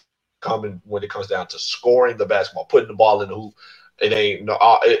when it comes down to scoring the basketball, putting the ball in the hoop, it ain't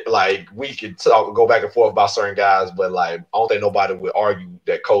like we could go back and forth about certain guys, but like I don't think nobody would argue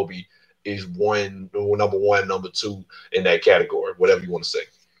that Kobe is number one, number two in that category, whatever you want to say.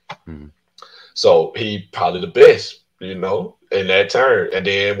 Mm-hmm. So he probably the best, in that turn. And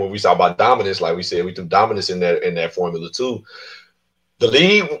then when we talk about dominance, like we said, we threw dominance in that formula too. The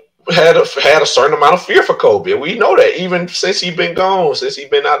league had a certain amount of fear for Kobe. And we know that even since he's been gone, since he's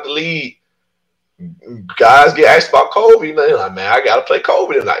been out of the league, guys get asked about Kobe. They're like, man, I got to play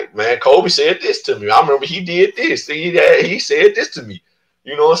Kobe tonight. Man, Kobe said this to me. I remember he did this. He said this to me.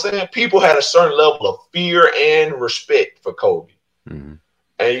 You know what I'm saying? People had a certain level of fear and respect for Kobe. Mm-hmm.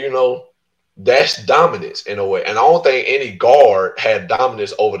 And, that's dominance in a way. And I don't think any guard had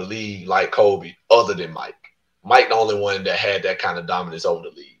dominance over the league like Kobe other than Mike. Mike the only one that had that kind of dominance over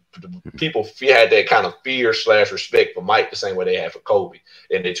the league. People had that kind of fear/respect for Mike the same way they had for Kobe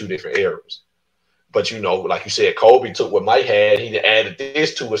in their two different eras. But, like you said, Kobe took what Mike had. He added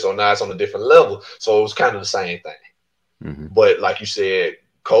this to it, so now it's on a different level. So it was kind of the same thing. Mm-hmm. But like you said,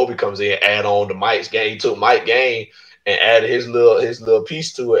 Kobe comes in, add on to Mike's game. He took Mike's game and added his little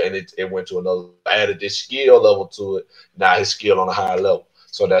piece to it, and it went to another. Added this skill level to it. Now his skill on a higher level.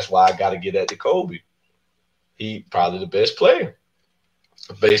 So that's why I got to get that to Kobe. He probably the best player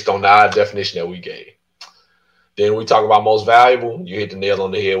based on our definition that we gave. Then we talk about most valuable. You hit the nail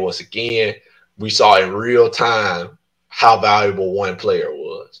on the head once again. We saw in real time how valuable one player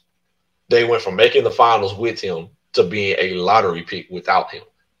was. They went from making the finals with him to being a lottery pick without him.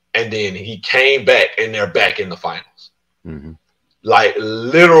 And then he came back, and they're back in the finals. Mm-hmm. like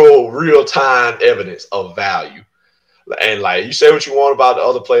literal real time evidence of value. And like you say what you want about the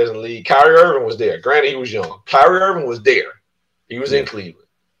other players in the league, Kyrie Irving was there. Granted, he was young. Kyrie Irving was there. He was in Cleveland.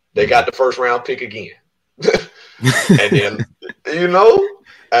 They got the first round pick again. And then, and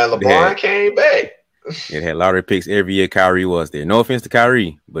LeBron came back. It had lottery picks every year Kyrie was there. No offense to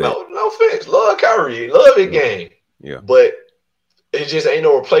Kyrie, but no offense. Love Kyrie. Love his game. Yeah. But it just ain't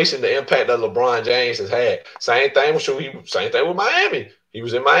no replacing the impact that LeBron James has had. Same thing with Miami. He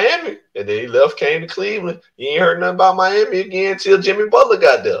was in Miami, and then he left, came to Cleveland. You ain't heard nothing about Miami again until Jimmy Butler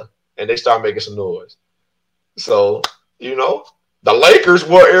got there, and they started making some noise. So, the Lakers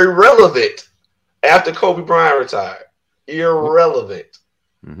were irrelevant after Kobe Bryant retired. Irrelevant.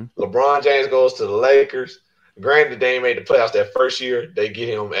 Mm-hmm. LeBron James goes to the Lakers. Granted, they ain't made the playoffs that first year. They get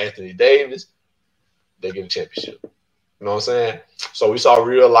him Anthony Davis. They get a championship. You know what I'm saying? So we saw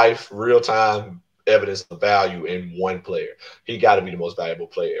real life, real time evidence of value in one player. He got to be the most valuable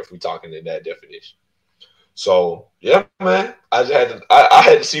player if we're talking in that definition. So yeah, man, I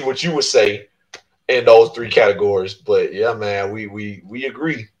had to see what you would say in those three categories. But yeah, man, we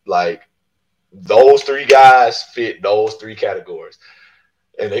agree. Like those three guys fit those three categories,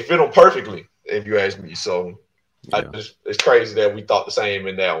 and they fit them perfectly, if you ask me. So it's crazy that we thought the same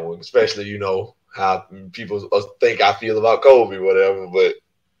in that one, especially how people think I feel about Kobe, whatever. But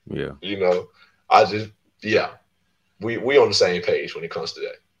we on the same page when it comes to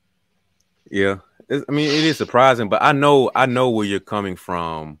that. Yeah, it is surprising, but I know where you're coming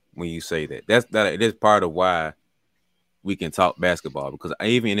from when you say that. It is part of why we can talk basketball, because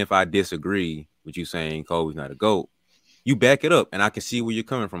even if I disagree with you saying Kobe's not a GOAT, you back it up, and I can see where you're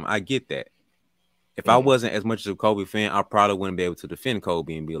coming from. I get that. If I wasn't as much as a Kobe fan, I probably wouldn't be able to defend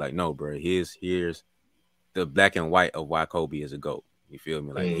Kobe and be like, no, bro, here's the black and white of why Kobe is a GOAT. You feel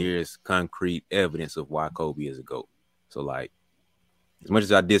me? Like, here's concrete evidence of why Kobe is a GOAT. So, like, as much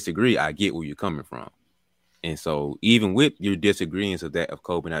as I disagree, I get where you're coming from. And so, even with your disagreements of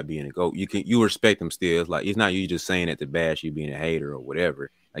Kobe not being a GOAT, you respect him still. It's like, it's not you just saying it to bash you being a hater or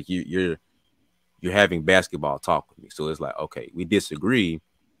whatever. Like, you're having basketball talk with me. So it's like, okay, we disagree,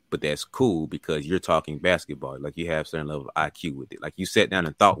 but that's cool because you're talking basketball. Like, you have a certain level of IQ with it. Like, you sat down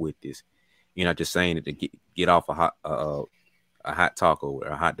and thought with this. You're not just saying it to get off a hot talk or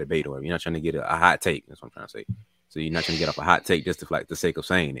a hot debate, or you're not trying to get a hot take. That's what I'm trying to say. So you're not trying to get off a hot take just for like the sake of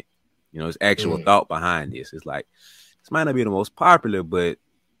saying it. It's actual thought behind this. It's like, this might not be the most popular, but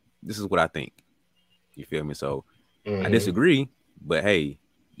this is what I think. You feel me? So I disagree, but hey,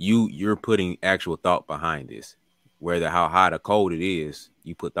 you're putting actual thought behind this. Whether how hot or cold it is,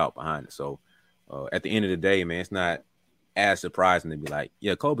 you put thought behind it. So at the end of the day, man, it's not as surprising to be like,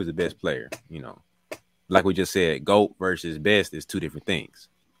 yeah, Kobe's the best player. Like we just said, GOAT versus best is two different things.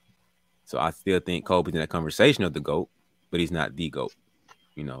 So I still think Kobe's in that conversation of the GOAT, but he's not the GOAT.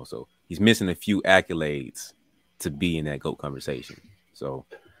 So he's missing a few accolades to be in that GOAT conversation. So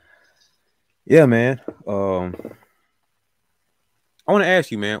yeah, man. I want to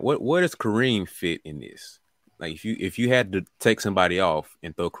ask you, man, where does Kareem fit in this? Like, if you had to take somebody off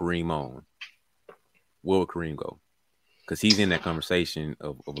and throw Kareem on, where would Kareem go? Because he's in that conversation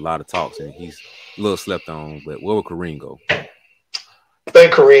of a lot of talks, and he's a little slept on. But where would Kareem go? I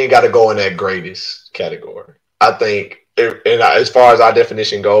think Kareem got to go in that greatest category. I think, as far as our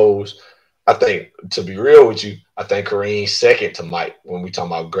definition goes, I think, to be real with you, I think Kareem's second to Mike when we talk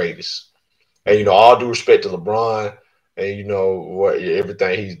about greatest. And, all due respect to LeBron, and what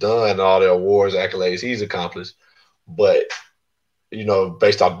everything he's done and all the awards, accolades he's accomplished. But,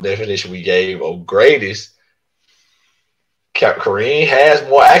 based off the definition we gave of greatest, Kareem has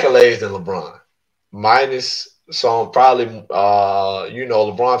more accolades than LeBron. Minus some probably,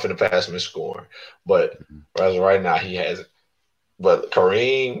 LeBron finna pass him in scoring. But as of right now, he hasn't. But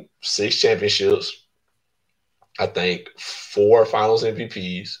Kareem, 6 championships, I think 4 finals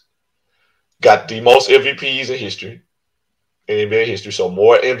MVPs, got the most MVPs in history. In NBA history, so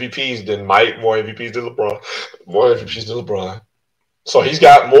more MVPs than Mike, more MVPs than LeBron, So he's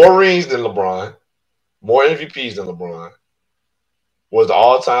got more rings than LeBron, more MVPs than LeBron. Was the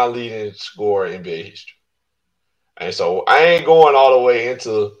all-time leading scorer in NBA history, and so I ain't going all the way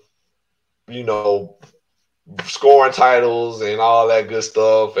into, scoring titles and all that good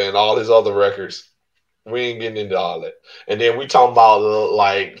stuff and all his other records. We ain't getting into all that. And then we talking about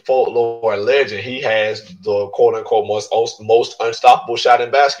like folklore legend. He has the quote unquote most unstoppable shot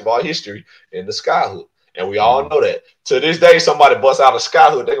in basketball history in the skyhook. And we all know that. To this day, somebody busts out a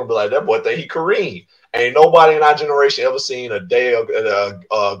skyhook, they're gonna be like, that boy think he Kareem. Ain't nobody in our generation ever seen a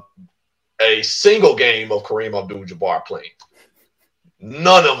single game of Kareem Abdul-Jabbar playing.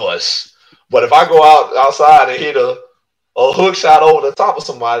 None of us. But if I go outside and hit a a hook shot over the top of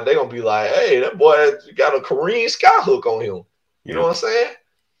somebody, they're gonna be like, hey, that boy got a Kareem sky hook on him. You know what I'm saying?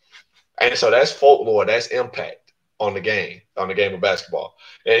 And so that's folklore, that's impact on the game of basketball.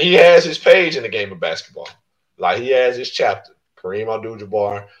 And he has his page in the game of basketball. Like he has his chapter, Kareem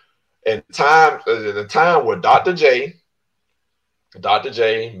Abdul-Jabbar. And the time where Dr. J,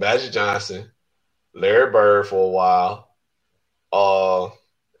 Magic Johnson, Larry Bird for a while, a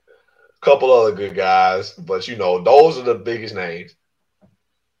couple other good guys, but you know, those are the biggest names.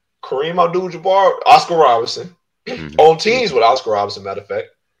 Kareem Abdul-Jabbar, Oscar Robertson, on teams with Oscar Robertson, matter of fact.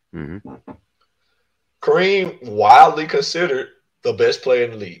 Kareem widely considered the best player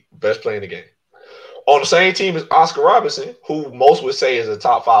in the league, best player in the game. On the same team as Oscar Robertson, who most would say is a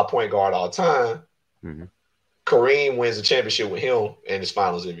top 5 point guard all time, Kareem wins the championship with him and his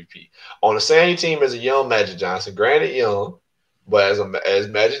finals MVP. On the same team as a young Magic Johnson, granted young, but as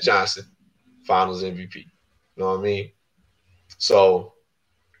Magic Johnson, finals MVP. You know what I mean? So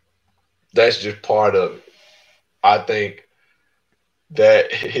that's just part of it. I think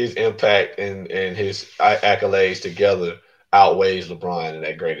that his impact and his accolades together outweighs LeBron in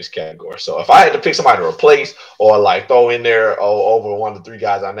that greatest category. So if I had to pick somebody to replace or like throw in there over one of the 3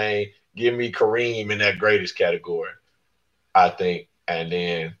 guys I named, give me Kareem in that greatest category, I think. And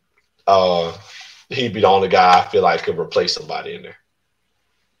then he'd be the only guy I feel like could replace somebody in there.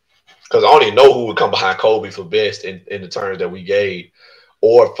 Because I don't even know who would come behind Kobe for best in the terms that we gave,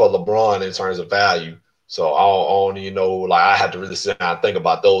 or for LeBron in terms of value. So I don't even know. Like I have to really sit down and think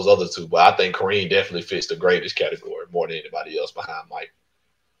about those other 2. But I think Kareem definitely fits the greatest category more than anybody else behind Mike.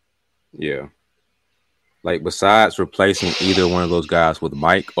 Yeah. Like besides replacing either one of those guys with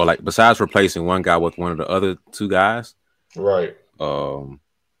Mike, or like besides replacing one guy with one of the other 2 guys, right?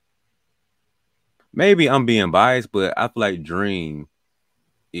 Maybe I'm being biased, but I feel like Dream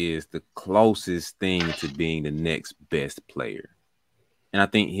is the closest thing to being the next best player. And I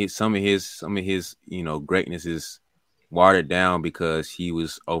think some of his greatness is watered down because he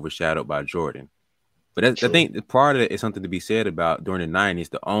was overshadowed by Jordan. But I think part of it is something to be said about during the 90s.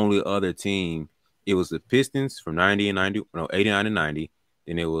 The only other team, it was the Pistons from 89 and 90.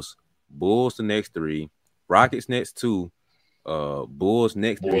 Then it was Bulls the next 3, Rockets next 2, Bulls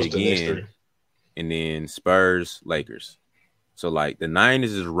next 3 again, and then Spurs, Lakers. So like the 90s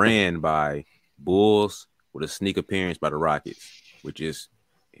is ran by Bulls with a sneak appearance by the Rockets, which is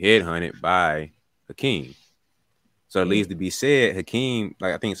headhunted by Hakeem. So it leads to be said, Hakeem,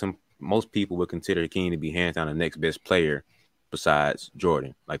 like I think most people would consider Hakeem to be hands down the next best player besides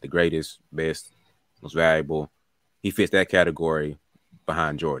Jordan, like the greatest, best, most valuable. He fits that category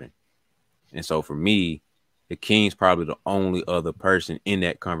behind Jordan. And so for me, Hakeem's probably the only other person in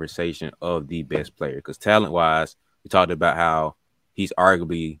that conversation of the best player. Because talent-wise, we talked about how he's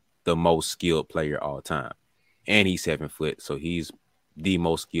arguably the most skilled player all time. And he's 7 foot, so he's the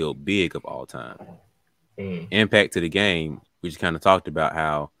most skilled big of all time. Impact to the game, we just kind of talked about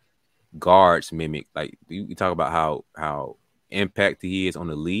how guards mimic, like we talk about how impact he is on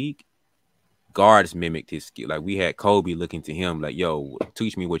the league. Guards mimicked his skill. Like we had Kobe looking to him like, yo,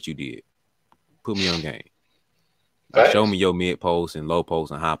 teach me what you did. Put me on game. Like, show me your mid post and low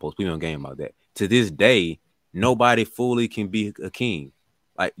post and high post. Put me on game about that. To this day, nobody fully can be Hakeem.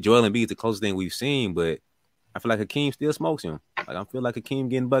 Like Joel Embiid is the closest thing we've seen, but I feel like Hakeem still smokes him. Like I feel like Hakeem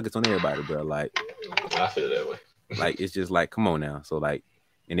getting buckets on everybody, bro. Like I feel that way. Like it's just like, come on now. So like,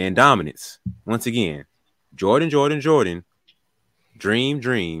 and then dominance once again. Jordan, Dream,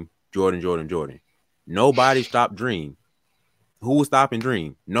 Jordan. Nobody stopped Dream. Who was stopping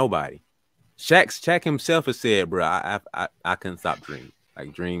Dream? Nobody. Shaq himself has said, bro, I couldn't stop Dream.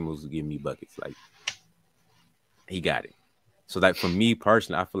 Like Dream was giving me buckets. Like he got it. So like for me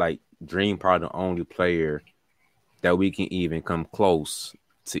personally, I feel like Dream probably the only player that we can even come close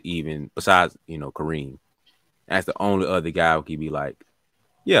to, even besides, Kareem. That's the only other guy who could be like,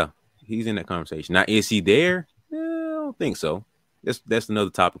 yeah, he's in that conversation. Now, is he there? I don't think so. That's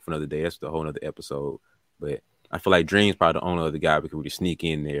another topic for another day. That's the whole other episode. But I feel like Dream's probably the only other guy we could really sneak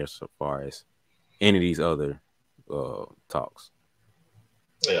in there so far as any of these other talks.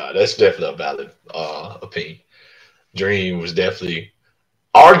 Yeah, that's definitely a valid opinion. Dream was definitely,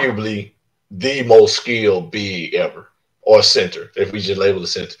 arguably, the most skilled big ever, or center. If we just label the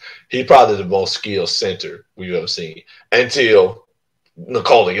center, he's probably the most skilled center we've ever seen until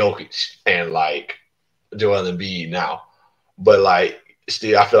Nikola Jokic and like Joel Embiid now. But like,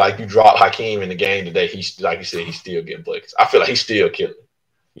 still, I feel like you drop Hakeem in the game today. He's like you said, he's still getting buckets. I feel like he's still killing.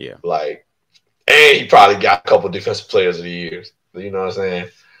 Yeah, like, and he probably got a couple of defensive players of the years. You know what I'm saying?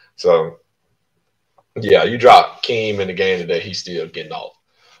 So, yeah, you drop Keem in the game today, he's still getting off.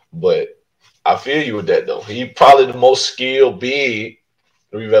 But I feel you with that though. He probably the most skilled big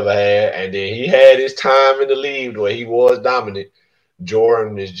we've ever had, and then he had his time in the league where he was dominant.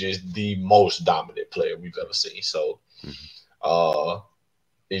 Jordan is just the most dominant player we've ever seen. So,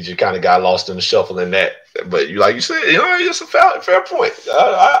 he just kind of got lost in the shuffle in that. But like you said, it's a fair point.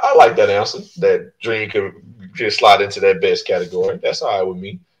 I like that answer. That Dream could just slide into that best category. That's all right with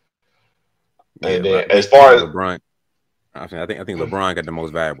me. And then as far as LeBron, I think LeBron got the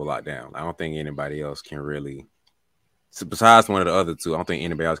most valuable lockdown. I don't think anybody else can really, besides one of the other two, I don't think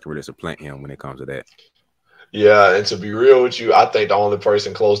anybody else can really supplant him when it comes to that. Yeah, and to be real with you, I think the only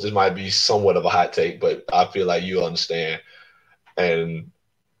person close, this might be somewhat of a hot take, but I feel like you understand. And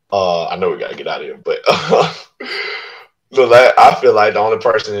I know we got to get out of here, but I feel like the only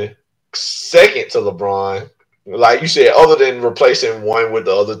person second to LeBron, like you said, other than replacing one with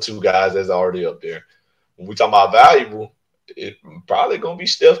the other two guys that's already up there, when we talk about valuable, it's probably going to be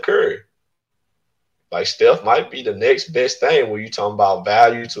Steph Curry. Like Steph might be the next best thing when you're talking about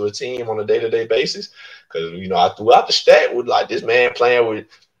value to a team on a day-to-day basis. Because, I threw out the stat with like this man playing with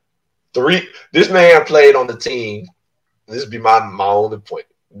three. This man played on the team. This would be my only point.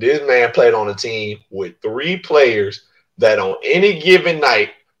 This man played on a team with 3 players that on any given night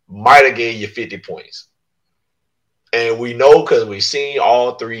might have gave you 50 points. And we know because we've seen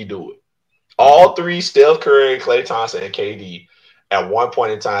all 3 do it. All 3, Steph Curry, Klay Thompson, and KD, at one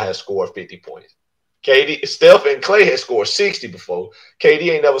point in time has scored 50 points. Steph and Klay had scored 60 before.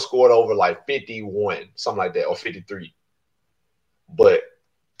 KD ain't never scored over like 51, something like that, or 53. But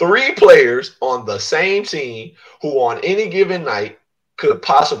 3 players on the same team who on any given night could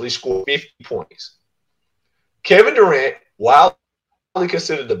possibly score 50 points. Kevin Durant, widely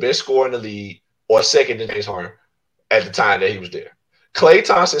considered the best scorer in the league, or second to James Harden at the time that he was there. Klay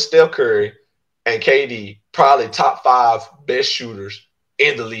Thompson, Steph Curry, and KD, probably top 5 best shooters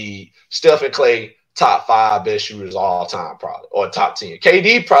in the league. Steph and Klay, top 5 best shooters all time, probably, or top 10.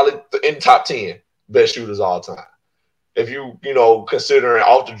 KD probably in top 10 best shooters all time. If you considering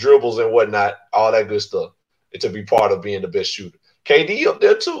off the dribbles and whatnot, all that good stuff, to be part of being the best shooter. KD up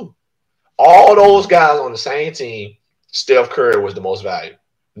there too. All those guys on the same team, Steph Curry was the most valuable.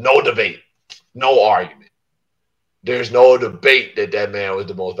 No debate, no argument. There's no debate that man was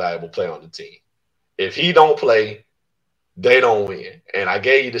the most valuable player on the team. If he don't play, they don't win. And I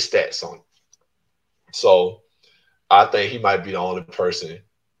gave you the stats on it. So I think he might be the only person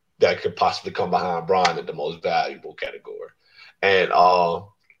that could possibly come behind Bron in the most valuable category. And, our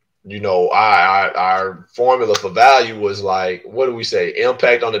formula for value was like, what do we say?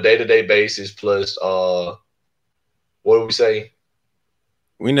 Impact on a day-to-day basis plus, what do we say?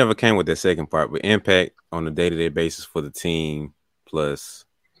 We never came with that second part, but impact on a day-to-day basis for the team plus.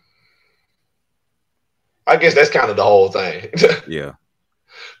 I guess that's kind of the whole thing. Yeah.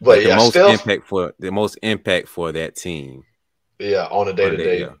 But like the most impact for that team. Yeah, on a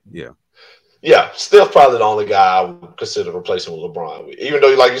day-to-day. Yeah. Steph probably the only guy I would consider replacing with LeBron with. Even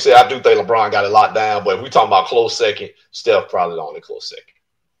though, like you said, I do think LeBron got it locked down. But if we talking about close second, Steph probably the only close second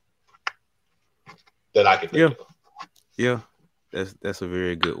that I can think of. Yeah, that's a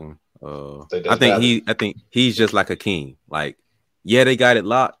very good one. I think he's just like a king. Like, yeah, they got it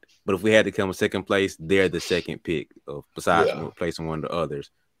locked, but if we had to come in second place, they're the second pick besides replacing one of the others.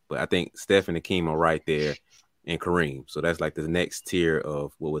 But I think Steph and Hakeem are right there, and Kareem. So that's like the next tier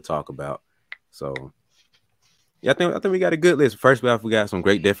of what we'll talk about. So yeah, I think we got a good list. First off, we got some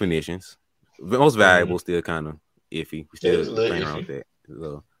great definitions. The most valuable still kind of iffy. We still playing around with that.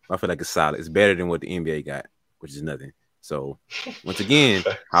 So I feel like it's solid. It's better than what the NBA got, which is nothing. So once again,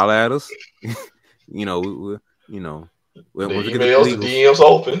 holla at us. We'll the emails, the DMs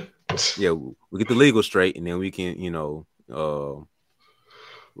open. Yeah, we get the legal straight, and then we can,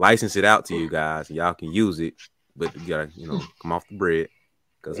 license it out to you guys, and y'all can use it. But you gotta, come off the bread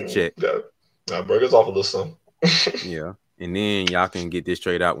because a check. Now break us off a little something. Yeah, and then y'all can get this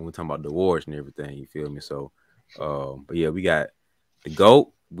straight out when we're talking about the awards and everything. You feel me? So, but yeah, we got the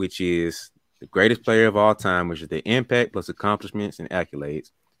GOAT, which is the greatest player of all time, which is the impact plus accomplishments and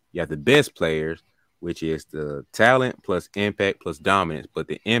accolades. You have the best players, which is the talent plus impact plus dominance, but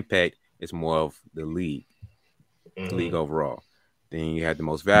the impact is more of the league, league overall. Then you have the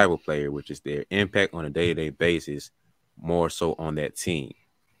most valuable player, which is their impact on a day-to-day basis, more so on that team.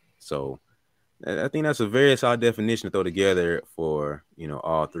 So I think that's a very solid definition to throw together for,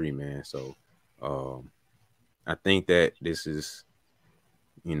 all 3, man. So I think that this is,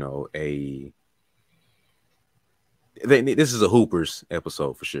 this is a Hoopers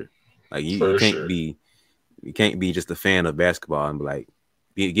episode for sure. Like you can't be just a fan of basketball and be like,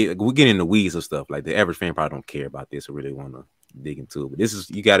 we get in the weeds of stuff. Like the average fan probably don't care about this or really want to dig into it. But this is,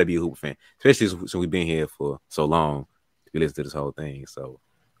 you got to be a Hooper fan, especially since we've been here for so long to listen to this whole thing. So,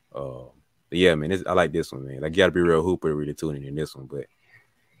 but yeah, man, I like this one, man. Like, you got to be real Hooper to really tune in this one. But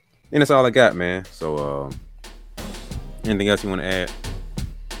and that's all I got, man. So, anything else you want to add?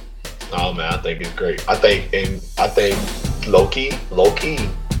 Oh man, I think it's great. I think low key,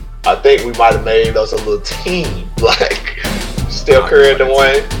 I think we might have made us a little team. Like Steph Curry at the 1,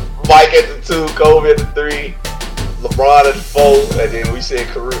 Mike at the 2, Kobe at the 3, LeBron at the 4, and then we said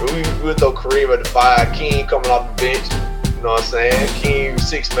Kareem. We would throw Kareem at the 5, King coming off the bench. You know what I'm saying? King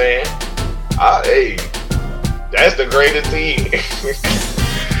 6 man. Hey, that's the greatest team.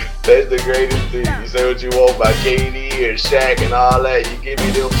 That's the greatest thing. You say what you want about KD and Shaq and all that. You give me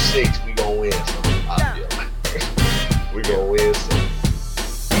them 6, we gonna win some. I feel like we gonna win some.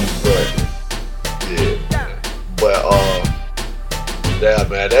 But yeah, man. But yeah,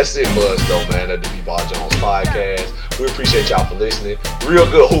 man. That's it for us though, man. At the B-Ball Jones podcast. We appreciate y'all for listening. Real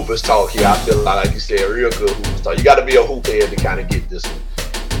good hoopers talk here. I feel like you said, real good hoopers talk. You got to be a hoop head to kind of get this one.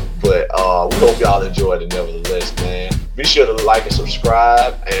 But we hope y'all enjoyed it nevertheless, man. Be sure to like and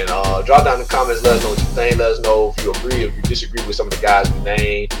subscribe, and drop down in the comments. Let us know what you think. Let us know if you agree, if you disagree with some of the guys we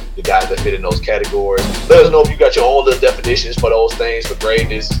named, the guys that fit in those categories. Let us know if you got your own little definitions for those things, for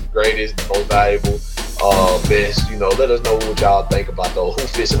greatest, most valuable, best. You know, let us know what y'all think about those, who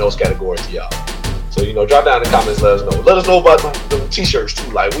fits in those categories to y'all. So, you know, drop down in the comments. Let us know. Let us know about them t-shirts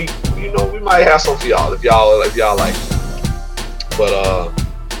too. Like, we might have some for y'all if y'all like it.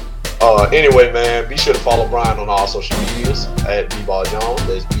 But anyway, man, be sure to follow Brian on all social medias at B-Ball Jones.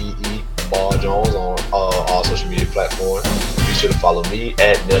 That's B-E Ball Jones on all social media platforms. Be sure to follow me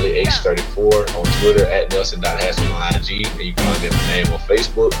at NellyH34 on Twitter, at Nelson.Haskell on IG, and you can find me my name on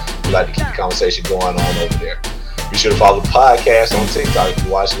Facebook. We like to keep the conversation going on over there. Be sure to follow the podcast on TikTok. If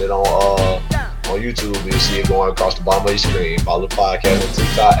you're watching it on YouTube, you'll see it going across the bottom of your screen. Follow the podcast on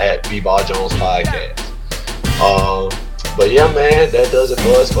TikTok at B-Ball Jones Podcast. But yeah, man, that does it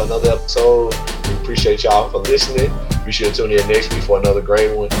for us for another episode. We appreciate y'all for listening. Be sure to tune in next week for another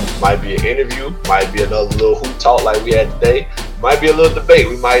great one. Might be an interview, might be another little hoop talk like we had today. Might be a little debate.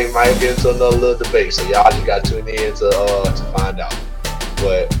 We might get into another little debate. So y'all just got to tune in to find out.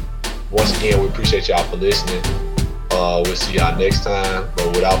 But once again, we appreciate y'all for listening. We'll see y'all next time. But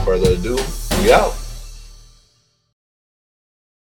without further ado, we out.